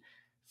need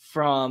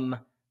from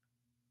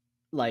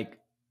like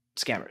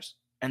scammers.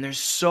 And there's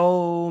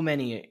so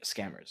many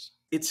scammers.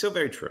 It's so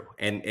very true.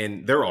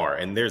 And there are,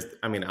 and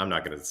I'm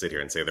not going to sit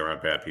here and say there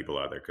aren't bad people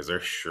out there, because there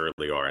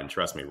surely are. And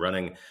trust me,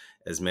 running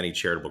as many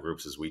charitable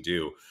groups as we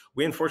do,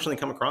 we unfortunately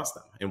come across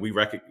them. And we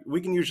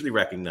can usually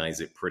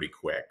recognize it pretty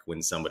quick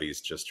when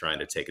somebody's just trying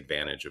to take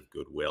advantage of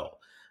goodwill.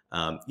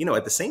 At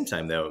the same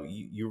time, though,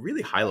 you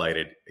really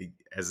highlighted,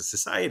 as a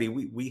society,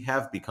 we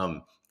have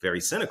become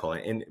very cynical,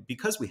 and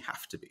because we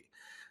have to be,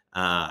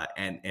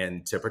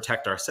 and to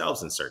protect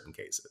ourselves in certain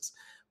cases.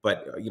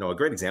 But, a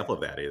great example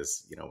of that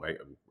is,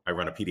 I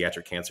run a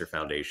pediatric cancer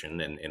foundation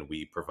and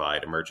we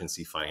provide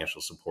emergency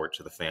financial support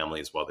to the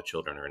families while the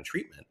children are in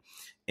treatment.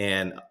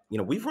 And,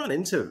 we've run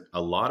into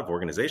a lot of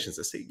organizations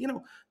that say,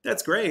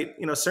 that's great.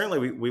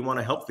 Certainly we want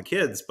to help the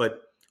kids,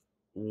 but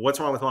what's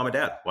wrong with mom and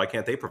dad? Why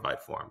can't they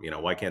provide for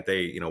them? Why can't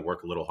they,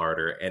 work a little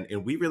harder?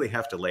 And we really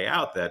have to lay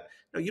out that,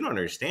 you don't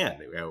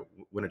understand.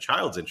 When a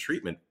child's in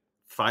treatment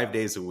 5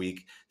 days a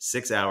week,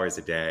 6 hours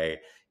a day,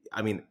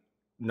 I mean,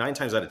 nine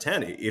times out of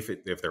 10,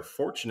 if they're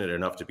fortunate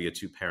enough to be a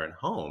two-parent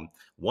home,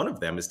 one of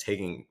them is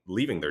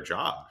leaving their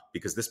job,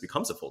 because this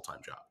becomes a full-time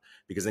job,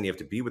 because then you have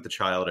to be with the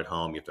child at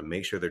home. You have to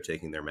make sure they're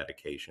taking their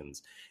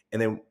medications.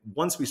 And then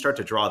once we start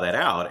to draw that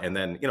out, and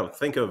then,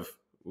 think of,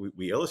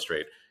 we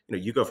illustrate,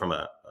 you go from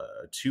a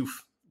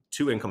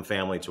two income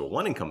family to a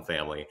one income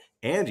family,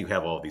 and you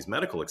have all of these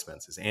medical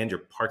expenses, and you're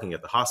parking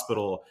at the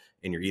hospital,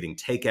 and you're eating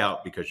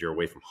takeout because you're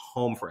away from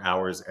home for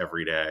hours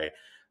every day.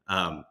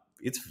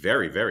 It's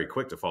very, very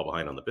quick to fall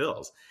behind on the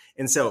bills.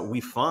 And so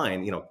we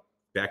find,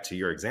 back to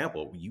your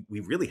example, we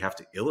really have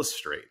to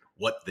illustrate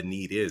what the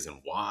need is and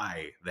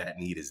why that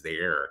need is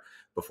there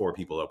before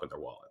people open their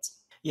wallets.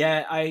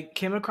 Yeah, I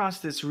came across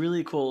this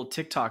really cool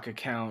TikTok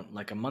account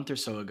like a month or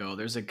so ago.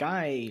 There's a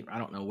guy, I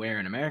don't know where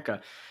in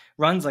America,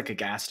 runs like a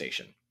gas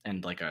station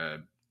and like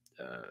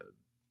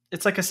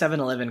it's like a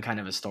 7-Eleven kind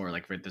of a store.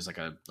 Like there's like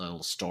a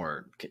little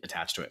store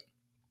attached to it.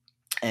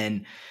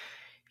 And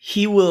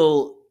he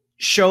will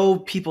show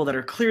people that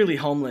are clearly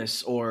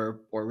homeless or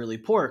really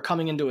poor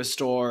coming into a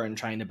store and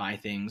trying to buy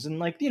things. And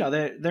like,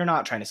 they're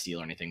not trying to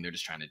steal or anything. They're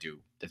just trying to do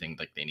the thing,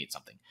 like they need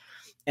something.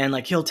 And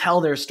like he'll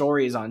tell their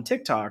stories on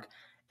TikTok.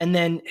 And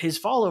then his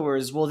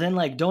followers will then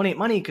like donate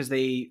money because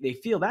they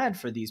feel bad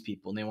for these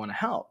people and they want to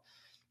help.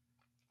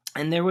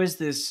 And there was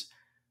this,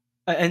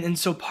 and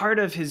so part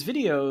of his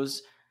videos,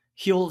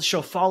 he'll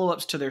show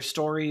follow-ups to their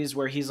stories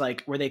where he's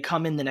like, where they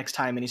come in the next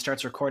time and he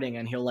starts recording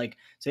and he'll like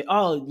say,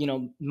 oh,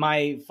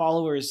 my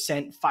followers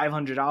sent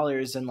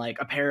 $500 and like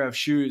a pair of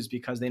shoes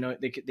because they know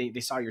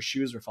they saw your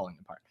shoes were falling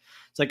apart.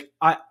 It's like,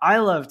 I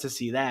love to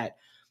see that.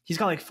 He's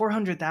got like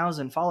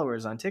 400,000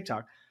 followers on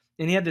TikTok.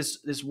 And he had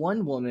this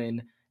one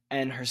woman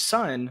and her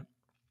son,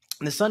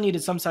 and the son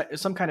needed some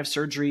kind of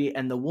surgery,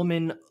 and the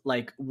woman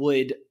like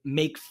would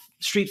make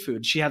street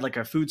food. She had like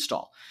a food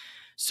stall.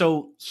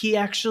 So he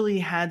actually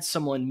had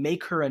someone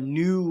make her a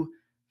new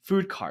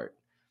food cart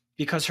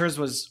because hers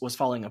was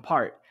falling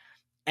apart.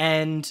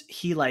 And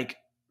he like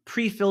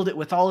pre-filled it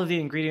with all of the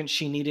ingredients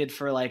she needed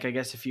for like, I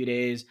guess, a few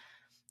days.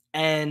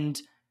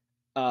 And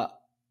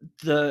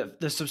the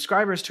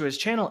subscribers to his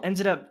channel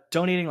ended up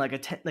donating like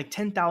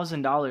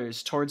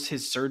 $10,000 towards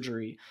his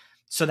surgery,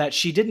 so that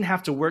she didn't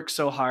have to work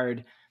so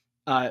hard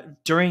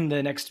during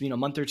the next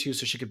month or two,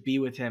 so she could be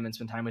with him and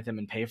spend time with him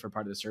and pay for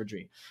part of the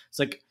surgery. It's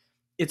like,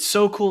 it's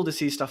so cool to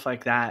see stuff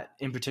like that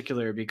in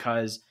particular,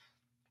 because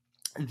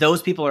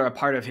those people are a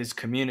part of his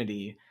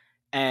community.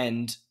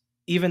 And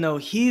even though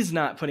he's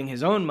not putting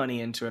his own money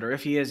into it, or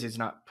if he is, he's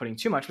not putting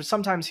too much, but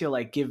sometimes he'll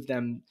like give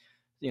them,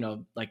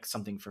 like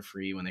something for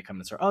free when they come to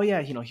the store. Oh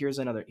yeah, here's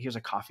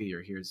a coffee,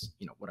 or here's,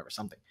 whatever,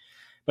 something.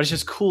 But it's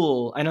just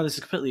cool. I know this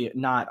is completely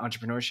not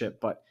entrepreneurship,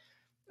 but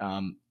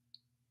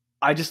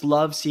I just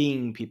love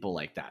seeing people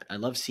like that. I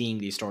love seeing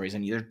these stories,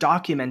 and they're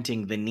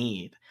documenting the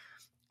need,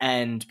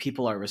 and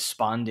people are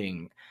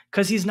responding,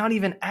 because he's not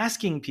even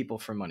asking people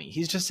for money.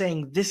 He's just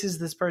saying, this is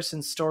this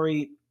person's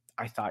story.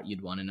 I thought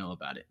you'd want to know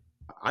about it.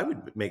 I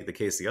would make the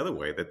case the other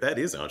way, that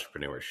is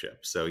entrepreneurship.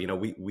 So,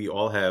 we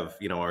all have,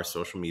 our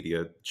social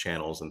media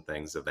channels and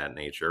things of that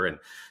nature. And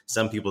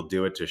some people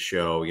do it to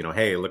show,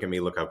 hey, look at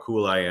me, look how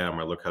cool I am,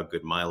 or look how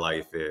good my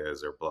life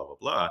is, or blah, blah,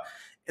 blah.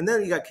 And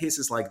then you got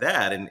cases like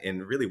that.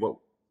 And really what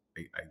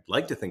I'd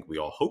like to think we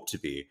all hope to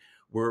be,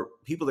 where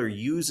people are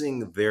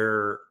using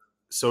their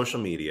social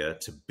media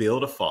to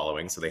build a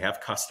following. So they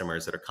have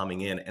customers that are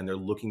coming in and they're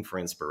looking for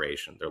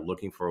inspiration. They're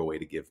looking for a way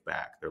to give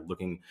back. They're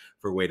looking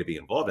for a way to be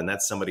involved. And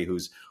that's somebody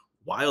who's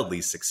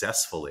wildly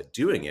successful at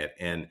doing it.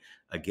 And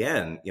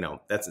again,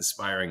 that's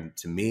inspiring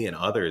to me and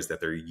others, that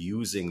they're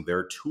using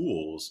their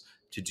tools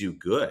to do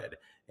good.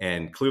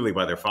 And clearly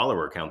by their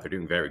follower count, they're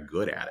doing very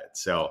good at it.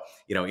 So,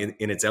 in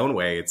its own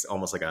way, it's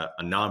almost like a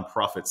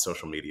nonprofit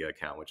social media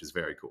account, which is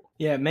very cool.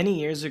 Yeah. Many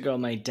years ago,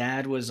 my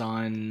dad was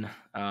on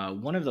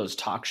one of those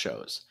talk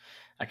shows.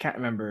 I can't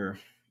remember.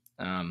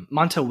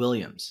 Montel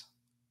Williams.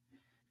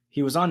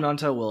 He was on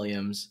Montel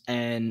Williams,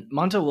 and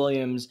Montel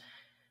Williams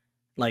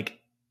like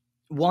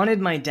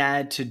wanted my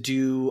dad to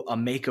do a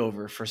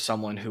makeover for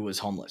someone who was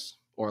homeless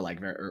or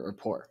like or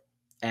poor.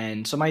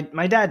 And so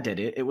my dad did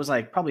it. It was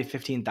like probably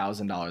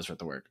 $15,000 worth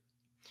of work.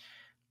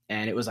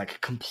 And it was like a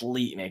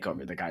complete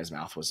makeover. The guy's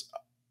mouth was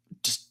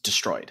just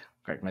destroyed.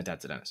 Correct. My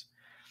dad's a dentist.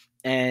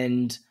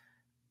 And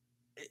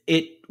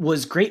it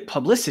was great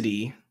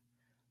publicity,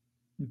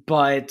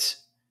 but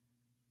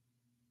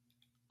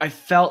I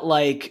felt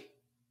like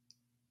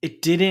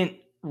it didn't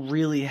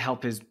really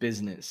help his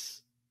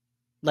business.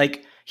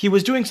 Like, he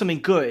was doing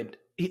something good.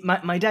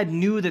 My dad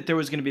knew that there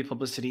was going to be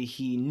publicity.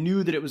 He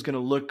knew that it was going to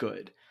look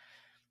good.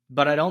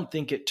 But I don't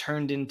think it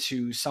turned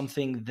into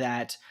something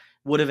that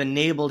would have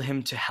enabled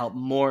him to help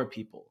more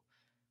people,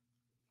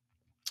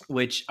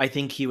 which I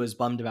think he was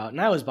bummed about. And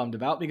I was bummed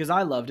about because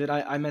I loved it.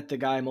 I met the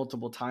guy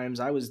multiple times.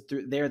 I was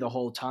there the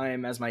whole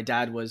time as my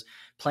dad was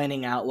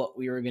planning out what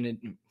we were going to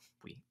do.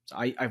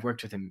 I've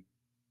worked with him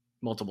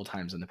multiple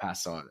times in the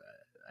past, so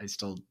I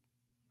still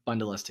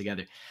bundle us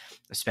together.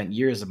 I spent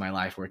years of my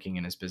life working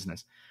in his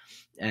business.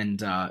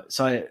 And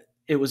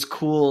it was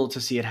cool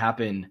to see it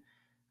happen.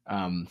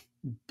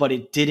 But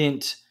it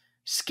didn't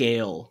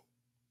scale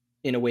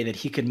in a way that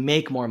he could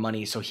make more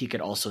money so he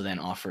could also then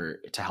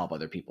offer to help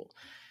other people.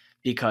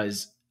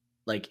 Because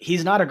like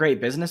he's not a great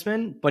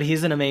businessman, but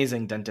he's an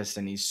amazing dentist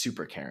and he's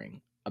super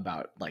caring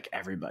about like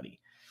everybody.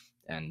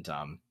 And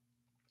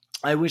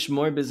I wish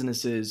more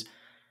businesses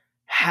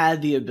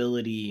had the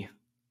ability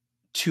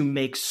to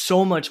make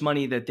so much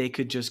money that they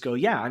could just go,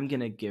 yeah, I'm going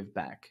to give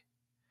back.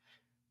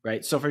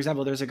 Right. So for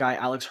example, there's a guy,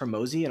 Alex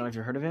Hormozy. I don't know if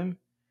you've heard of him.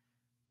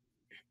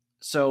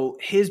 So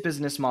his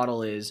business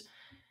model is,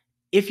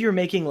 if you're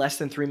making less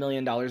than $3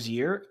 million a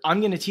year, I'm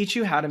going to teach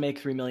you how to make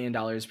 $3 million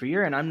per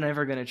year, and I'm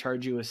never going to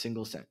charge you a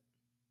single cent.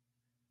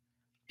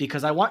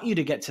 Because I want you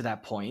to get to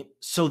that point,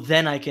 so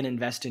then I can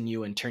invest in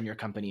you and turn your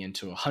company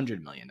into a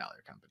 $100 million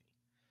company.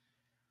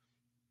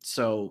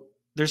 So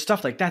there's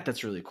stuff like that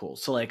that's really cool.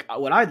 So like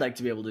what I'd like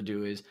to be able to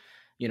do is,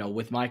 you know,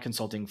 with my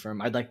consulting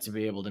firm, I'd like to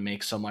be able to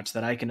make so much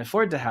that I can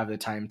afford to have the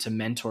time to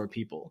mentor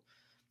people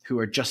who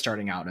are just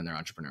starting out in their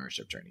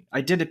entrepreneurship journey.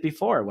 I did it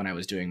before when I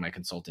was doing my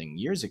consulting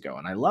years ago,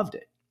 and I loved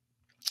it.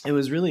 It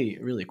was really,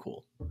 really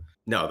cool.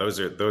 No, those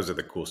are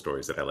the cool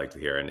stories that I like to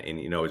hear. And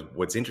you know,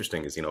 what's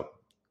interesting is, you know,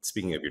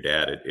 speaking of your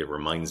dad, it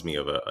reminds me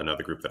of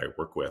another group that I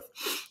work with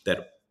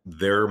that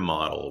their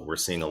model we're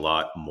seeing a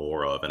lot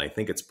more of. And I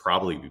think it's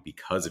probably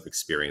because of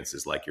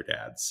experiences like your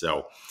dad.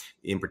 So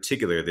in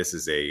particular, this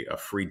is a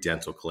free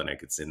dental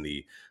clinic. It's in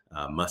the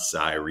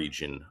Masai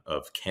region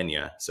of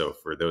Kenya. So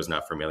for those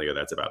not familiar,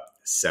 that's about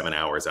 7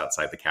 hours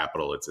outside the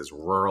capital. It's as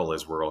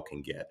rural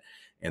can get.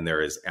 And there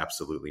is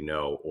absolutely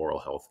no oral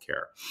health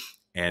care.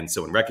 And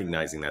so in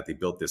recognizing that, they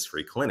built this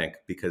free clinic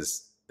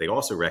because they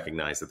also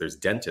recognize that there's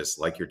dentists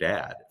like your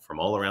dad from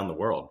all around the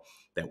world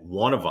that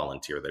want to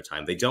volunteer their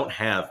time. They don't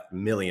have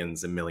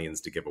millions and millions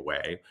to give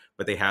away,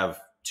 but they have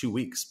 2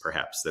 weeks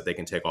perhaps that they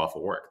can take off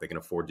of work. They can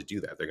afford to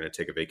do that. They're going to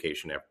take a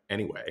vacation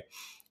anyway.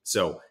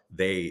 So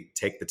they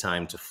take the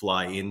time to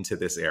fly into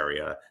this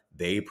area.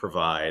 They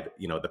provide,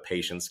 you know, the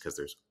patients, because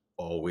there's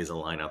always a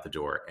line out the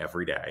door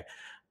every day.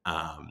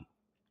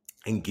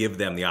 And give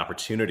them the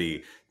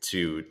opportunity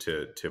to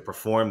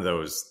perform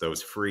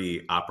those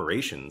free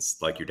operations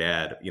like your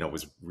dad, you know,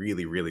 was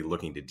really, really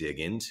looking to dig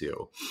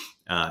into.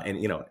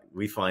 And, you know,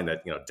 we find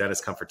that, you know,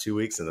 dentists come for 2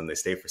 weeks and then they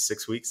stay for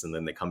 6 weeks and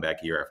then they come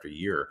back year after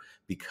year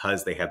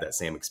because they have that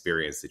same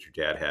experience that your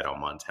dad had on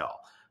Montel.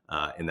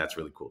 And that's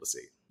really cool to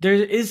see. There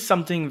is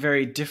something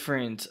very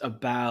different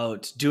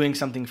about doing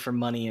something for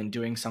money and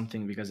doing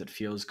something because it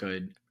feels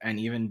good, and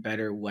even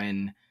better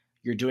when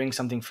you're doing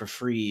something for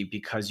free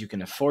because you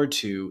can afford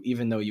to,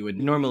 even though you would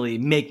normally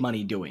make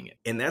money doing it.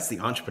 And that's the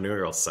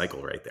entrepreneurial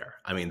cycle right there.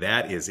 I mean,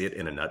 that is it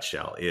in a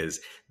nutshell.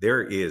 Is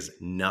there is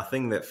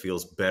nothing that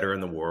feels better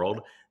in the world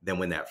than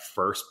when that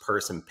first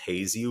person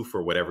pays you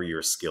for whatever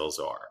your skills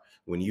are.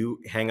 When you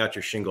hang out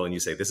your shingle and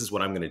you say, this is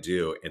what I'm going to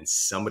do, and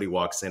somebody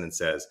walks in and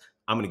says,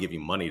 I'm going to give you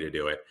money to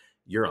do it,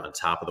 you're on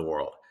top of the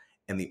world.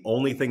 And the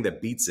only thing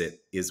that beats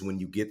it is when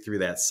you get through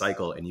that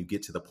cycle and you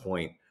get to the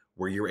point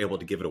where you're able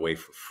to give it away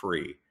for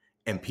free.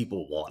 And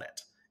people want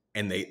it,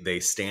 and they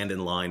stand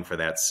in line for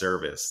that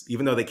service,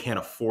 even though they can't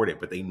afford it,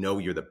 but they know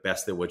you're the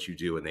best at what you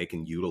do and they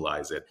can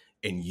utilize it,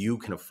 and you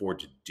can afford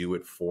to do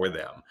it for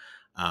them.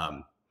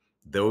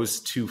 Those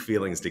two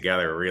feelings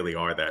together really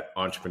are that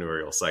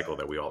entrepreneurial cycle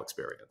that we all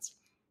experience,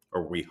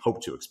 or we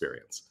hope to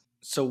experience.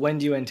 So when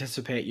do you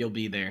anticipate you'll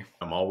be there?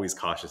 I'm always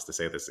cautious to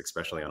say this,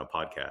 especially on a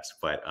podcast,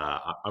 but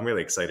I'm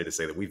really excited to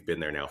say that we've been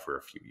there now for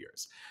a few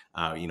years.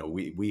 You know,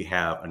 we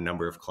have a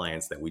number of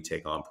clients that we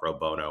take on pro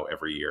bono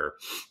every year.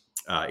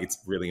 It's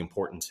really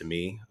important to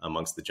me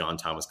amongst the John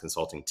Thomas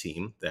Consulting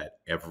team that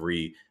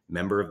every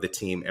member of the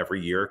team every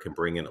year can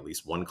bring in at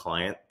least one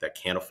client that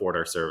can't afford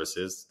our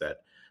services,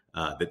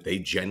 that they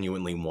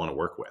genuinely want to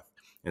work with.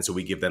 And so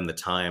we give them the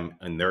time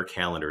in their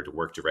calendar to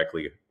work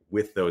directly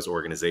with those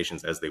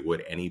organizations as they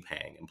would any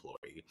paying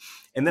employee.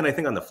 And then I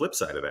think on the flip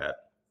side of that,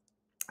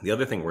 the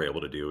other thing we're able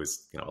to do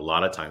is, you know, a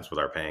lot of times with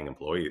our paying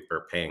employee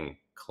or paying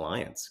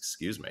clients,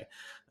 you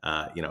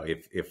know,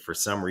 if for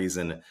some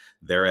reason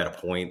they're at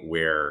a point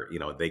where, you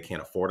know, they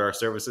can't afford our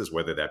services,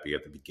 whether that be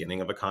at the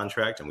beginning of a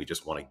contract and we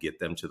just want to get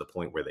them to the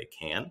point where they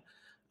can,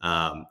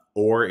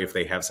 or if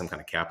they have some kind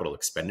of capital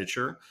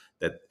expenditure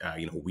that,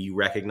 you know, we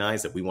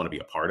recognize that we want to be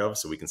a part of.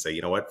 So we can say,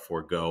 you know what,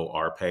 forego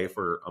our pay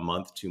for a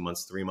month, 2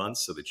 months, 3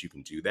 months so that you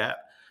can do that.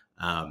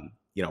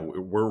 You know,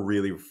 we're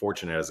really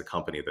fortunate as a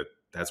company that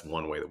that's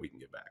one way that we can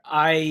give back.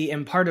 I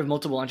am part of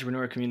multiple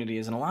entrepreneur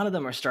communities, and a lot of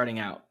them are starting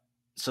out.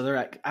 So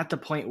they're at the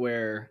point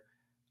where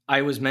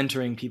I was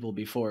mentoring people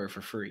before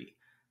for free,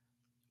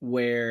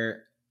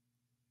 where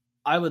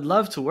I would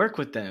love to work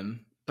with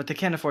them, but they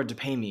can't afford to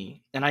pay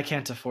me, and I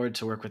can't afford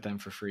to work with them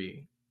for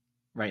free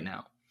right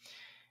now.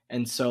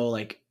 And so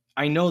like,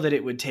 I know that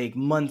it would take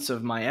months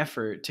of my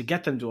effort to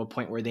get them to a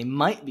point where they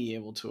might be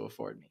able to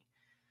afford me,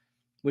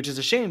 which is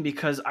a shame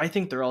because I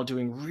think they're all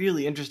doing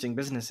really interesting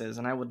businesses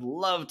and I would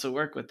love to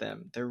work with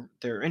them.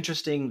 They're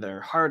interesting,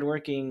 they're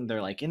hardworking,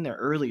 they're like in their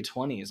early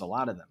 20s, a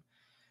lot of them.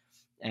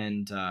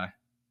 And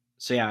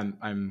so yeah,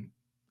 I'm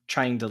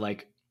trying to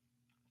like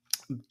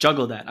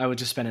juggle that. I would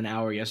just spend an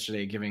hour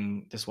yesterday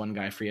giving this one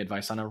guy free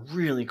advice on a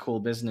really cool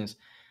business.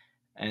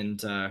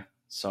 And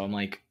so I'm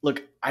like,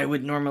 look, I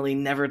would normally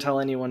never tell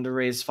anyone to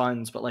raise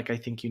funds, but like, I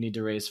think you need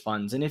to raise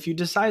funds. And if you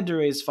decide to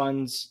raise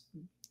funds,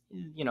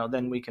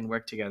 then we can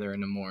work together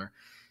in a more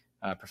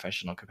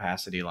professional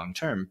capacity long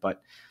term.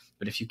 But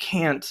if you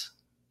can't,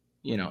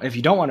 if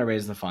you don't want to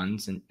raise the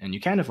funds and you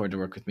can't afford to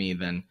work with me,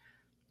 then,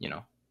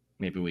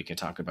 maybe we could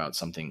talk about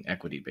something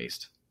equity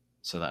based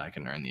so that I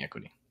can earn the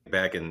equity.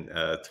 Back in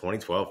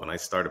 2012, when I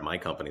started my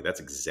company, that's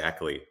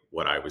exactly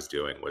what I was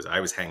doing. Was I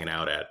was hanging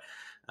out at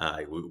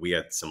we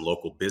had some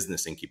local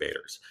business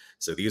incubators.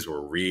 So these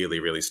were really,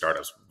 really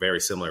startups, very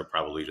similar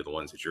probably to the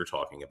ones that you're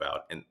talking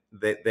about. And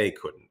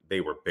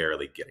they were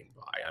barely getting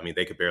by. I mean,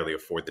 they could barely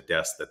afford the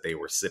desk that they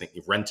were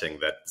renting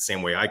that the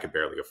same way I could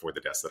barely afford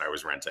the desk that I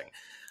was renting.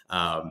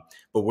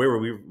 But where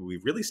we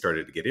really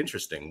started to get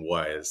interesting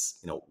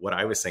was, what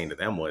I was saying to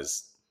them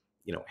was,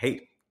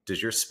 hey,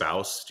 does your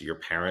spouse, do your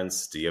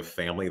parents, do you have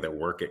family that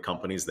work at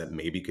companies that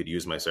maybe could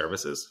use my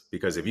services?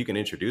 Because if you can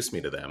introduce me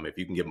to them, if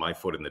you can get my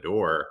foot in the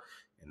door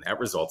and that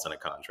results in a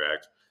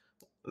contract,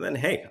 then,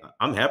 hey,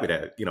 I'm happy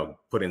to,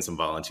 put in some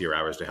volunteer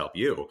hours to help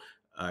you.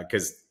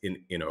 Because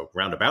in a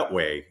roundabout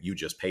way, you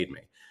just paid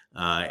me.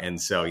 And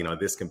so,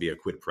 this can be a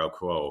quid pro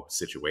quo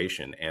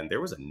situation. And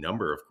there was a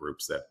number of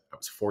groups that I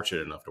was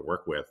fortunate enough to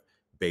work with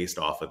based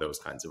off of those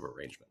kinds of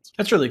arrangements.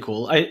 That's really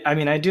cool. I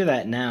mean, I do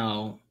that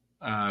now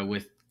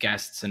with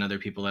guests and other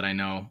people that I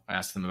know. I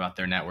ask them about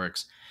their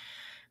networks,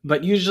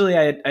 but usually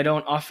I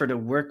don't offer to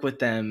work with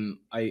them.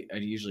 I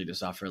usually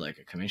just offer like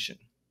a commission.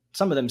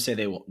 Some of them say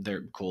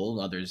they're cool.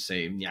 Others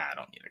say, yeah, I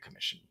don't need a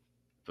commission.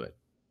 But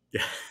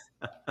yeah,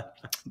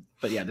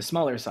 but yeah, the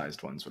smaller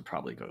sized ones would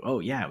probably go, oh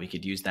yeah, we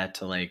could use that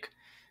to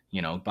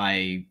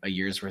buy a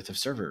year's worth of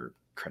server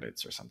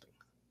credits or something.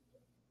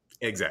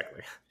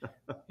 Exactly.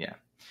 Yeah.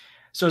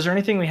 So is there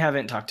anything we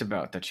haven't talked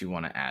about that you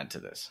want to add to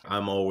this?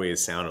 I'm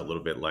always sound a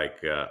little bit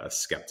like a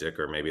skeptic,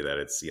 or maybe that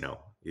it's,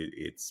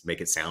 it's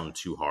make it sound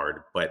too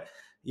hard. But,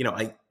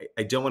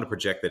 I don't want to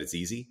project that it's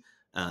easy.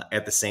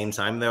 At the same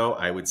time, though,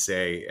 I would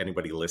say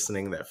anybody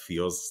listening that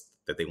feels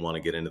that they want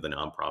to get into the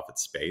nonprofit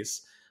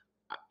space,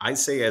 I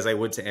say, as I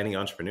would to any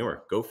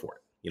entrepreneur, go for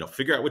it.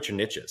 Figure out what your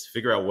niche is,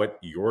 figure out what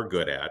you're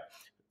good at,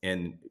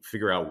 and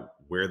figure out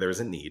where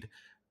there's a need,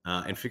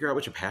 and figure out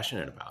what you're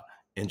passionate about.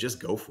 And just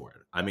go for it.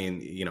 I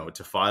mean,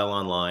 to file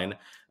online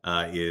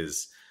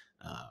is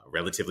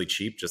relatively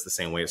cheap, just the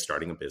same way as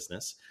starting a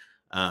business.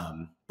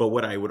 But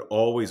what I would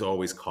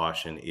always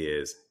caution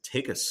is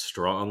take a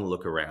strong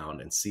look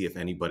around and see if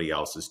anybody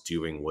else is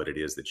doing what it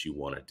is that you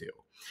want to do.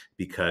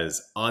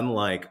 Because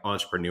unlike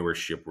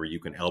entrepreneurship where you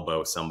can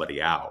elbow somebody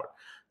out,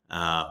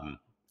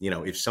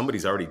 if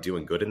somebody's already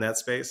doing good in that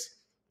space,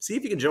 see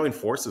if you can join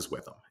forces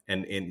with them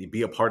and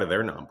be a part of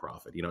their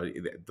nonprofit.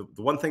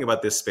 The one thing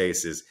about this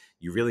space is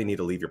you really need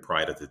to leave your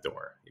pride at the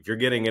door. If you're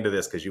getting into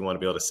this because you want to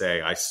be able to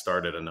say, I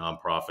started a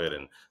nonprofit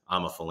and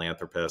I'm a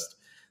philanthropist,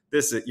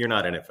 you're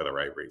not in it for the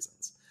right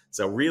reasons.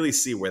 So really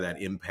see where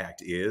that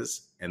impact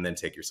is and then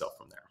take yourself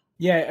from there.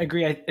 Yeah, I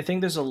agree. I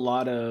think there's a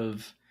lot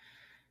of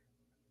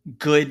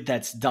good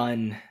that's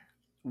done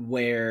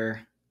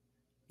where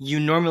you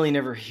normally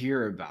never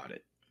hear about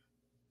it.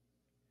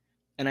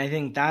 And I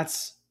think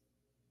that's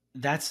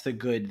the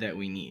good that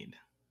we need.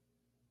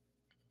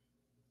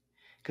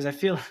 Because I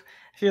feel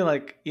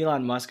like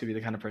Elon Musk could be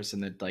the kind of person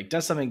that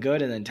does something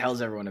good and then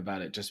tells everyone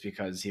about it just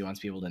because he wants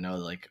people to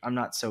know I'm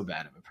not so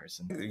bad of a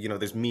person.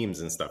 There's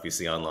memes and stuff you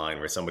see online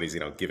where somebody's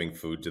giving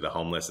food to the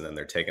homeless and then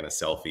they're taking a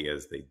selfie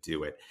as they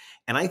do it.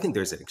 And I think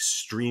there's an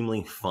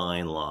extremely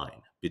fine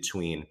line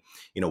between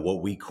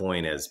what we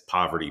coin as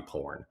poverty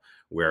porn,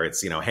 where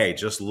it's, hey,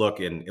 just look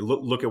at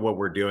what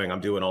we're doing.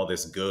 I'm doing all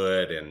this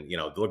good. And,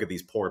 look at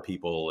these poor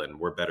people and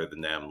we're better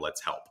than them.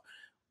 Let's help.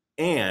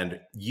 And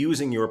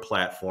using your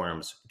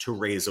platforms to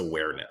raise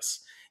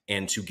awareness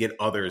and to get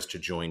others to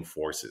join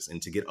forces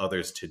and to get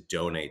others to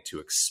donate to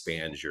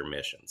expand your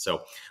mission.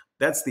 So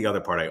that's the other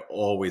part I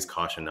always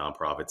caution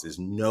nonprofits is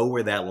know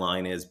where that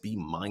line is, be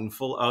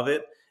mindful of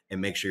it,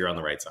 and make sure you're on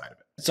the right side of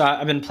it. So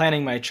I've been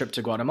planning my trip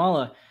to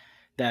Guatemala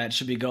that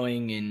should be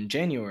going in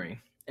January.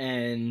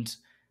 And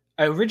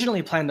I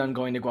originally planned on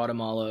going to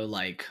Guatemala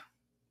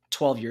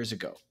 12 years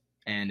ago,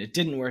 and it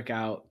didn't work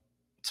out.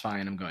 It's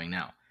fine. I'm going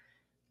now.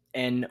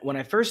 And when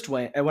I first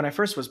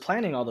was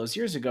planning all those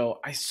years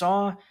ago, I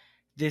saw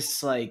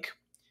this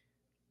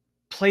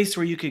place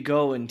where you could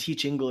go and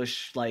teach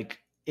English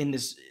in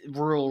this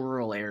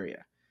rural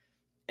area.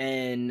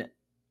 And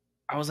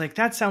I was like,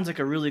 that sounds like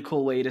a really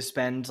cool way to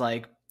spend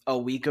a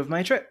week of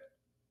my trip.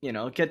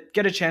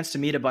 Get a chance to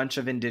meet a bunch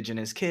of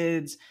indigenous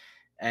kids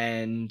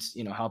and,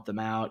 help them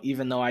out.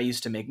 Even though I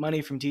used to make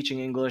money from teaching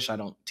English, I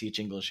don't teach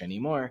English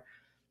anymore.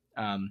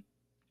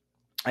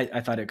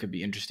 I thought it could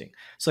be interesting.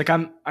 So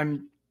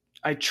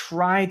I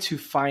try to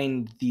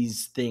find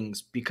these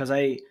things because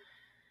I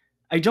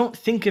don't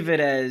think of it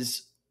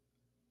as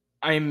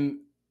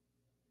I'm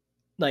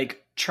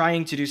like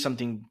trying to do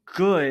something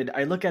good,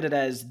 I look at it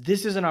as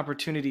this is an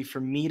opportunity for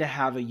me to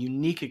have a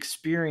unique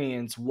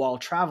experience while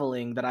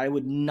traveling that I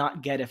would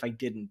not get if I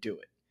didn't do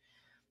it.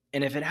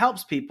 And if it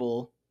helps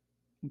people,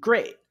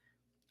 great.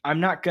 I'm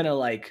not going to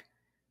like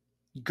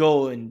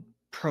go and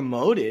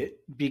promote it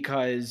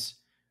because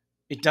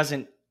it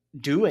doesn't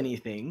do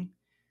anything,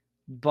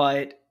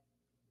 but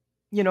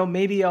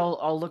maybe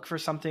I'll look for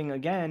something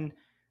again.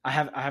 I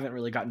haven't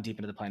really gotten deep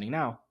into the planning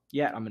now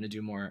yet. I'm going to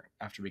do more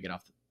after we get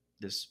off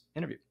this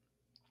interview.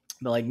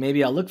 But like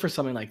maybe I'll look for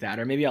something like that,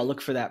 or maybe I'll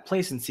look for that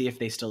place and see if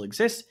they still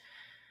exist.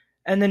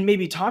 And then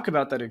maybe talk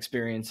about that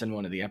experience in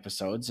one of the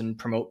episodes and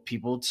promote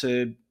people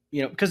to,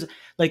 because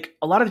like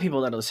a lot of the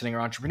people that are listening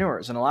are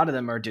entrepreneurs, and a lot of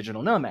them are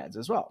digital nomads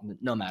as well,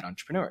 nomad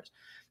entrepreneurs.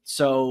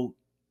 So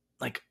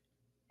like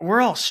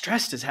we're all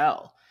stressed as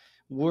hell.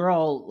 We're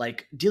all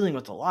like dealing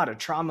with a lot of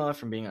trauma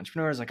from being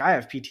entrepreneurs. Like I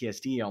have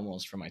PTSD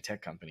almost from my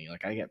tech company.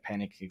 Like I get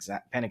panic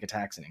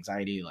attacks and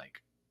anxiety.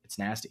 Like it's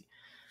nasty.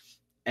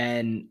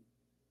 And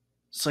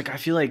it's like I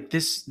feel like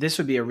this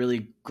would be a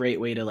really great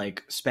way to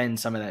like spend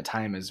some of that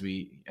time as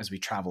we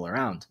travel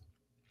around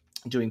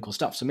doing cool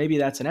stuff. So maybe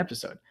that's an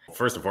episode.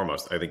 First and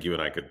foremost, I think you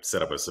and I could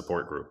set up a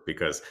support group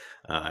because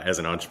as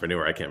an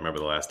entrepreneur, I can't remember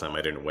the last time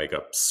I didn't wake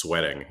up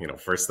sweating,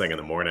 first thing in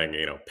the morning,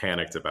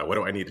 panicked about what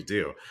do I need to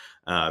do?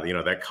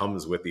 That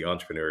comes with the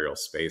entrepreneurial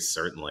space,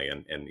 certainly.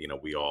 And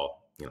we all,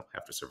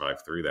 have to survive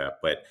through that.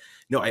 But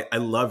no, I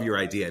love your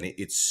idea. And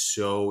it's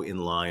so in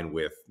line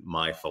with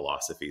my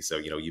philosophy. So,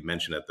 you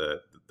mentioned at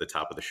the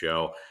top of the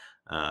show,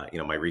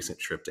 my recent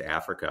trip to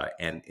Africa,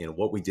 and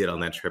what we did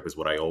on that trip is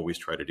what I always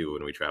try to do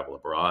when we travel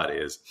abroad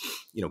is,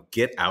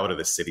 get out of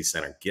the city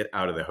center, get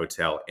out of the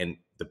hotel. And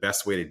the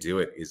best way to do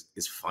it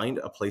is find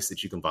a place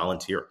that you can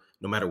volunteer,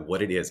 no matter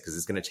what it is, because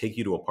it's going to take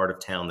you to a part of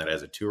town that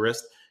as a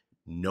tourist,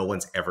 no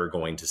one's ever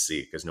going to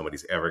see because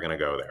nobody's ever going to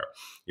go there.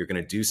 You're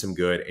going to do some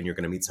good and you're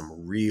going to meet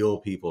some real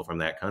people from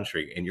that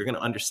country and you're going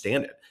to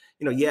understand it.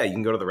 Yeah, you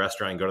can go to the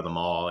restaurant and go to the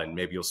mall and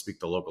maybe you'll speak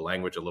the local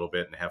language a little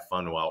bit and have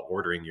fun while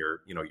ordering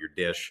your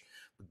dish.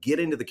 Get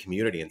into the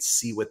community and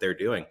see what they're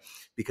doing,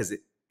 because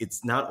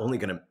it's not only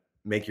going to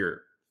make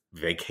your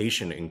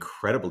vacation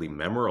incredibly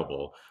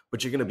memorable,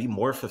 but you're going to be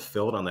more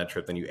fulfilled on that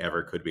trip than you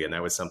ever could be. And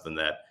that was something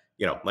that,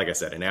 like I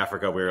said, in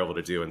Africa, we were able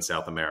to do, in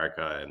South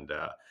America. And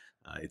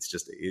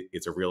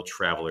it's a real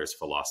traveler's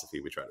philosophy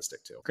we try to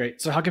stick to.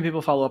 Great. So how can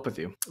people follow up with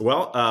you?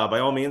 Well, by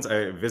all means,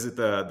 I visit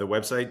the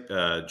website,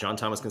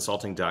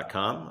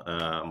 johnthomasconsulting.com.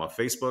 I'm on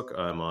Facebook.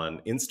 I'm on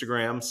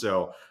Instagram.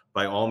 So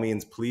by all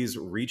means, please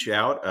reach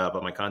out.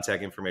 But my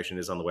contact information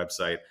is on the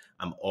website.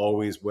 I'm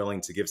always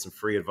willing to give some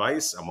free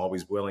advice. I'm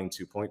always willing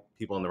to point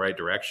people in the right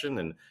direction.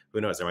 And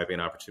who knows, there might be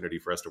an opportunity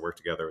for us to work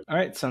together. All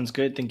right. Sounds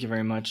good. Thank you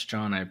very much,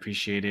 John. I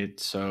appreciate it.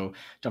 So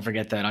don't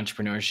forget that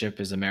entrepreneurship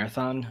is a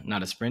marathon,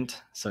 not a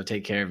sprint. So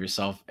take care of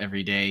yourself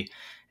every day.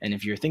 And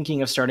if you're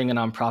thinking of starting a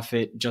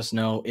nonprofit, just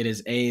know it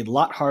is a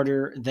lot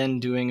harder than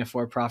doing a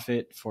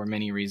for-profit for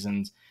many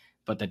reasons,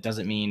 but that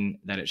doesn't mean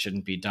that it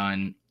shouldn't be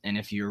done. And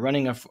if you're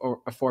running a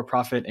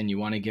for-profit and you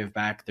want to give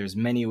back, there's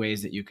many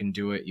ways that you can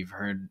do it. You've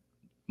heard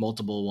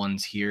multiple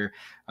ones here.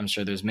 I'm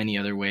sure there's many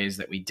other ways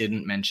that we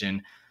didn't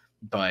mention,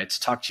 but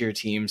talk to your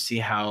team, see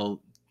how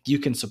you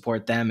can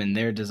support them and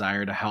their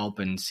desire to help,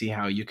 and see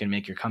how you can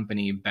make your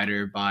company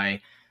better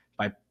by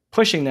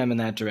pushing them in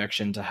that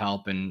direction to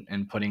help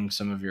and putting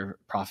some of your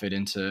profit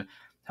into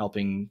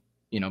helping,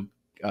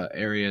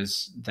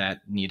 areas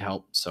that need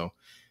help. So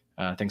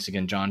thanks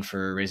again, John,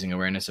 for raising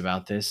awareness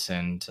about this.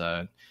 And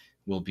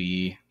we'll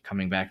be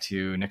coming back to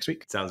you next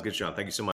week. Sounds good, Sean. Thank you so much.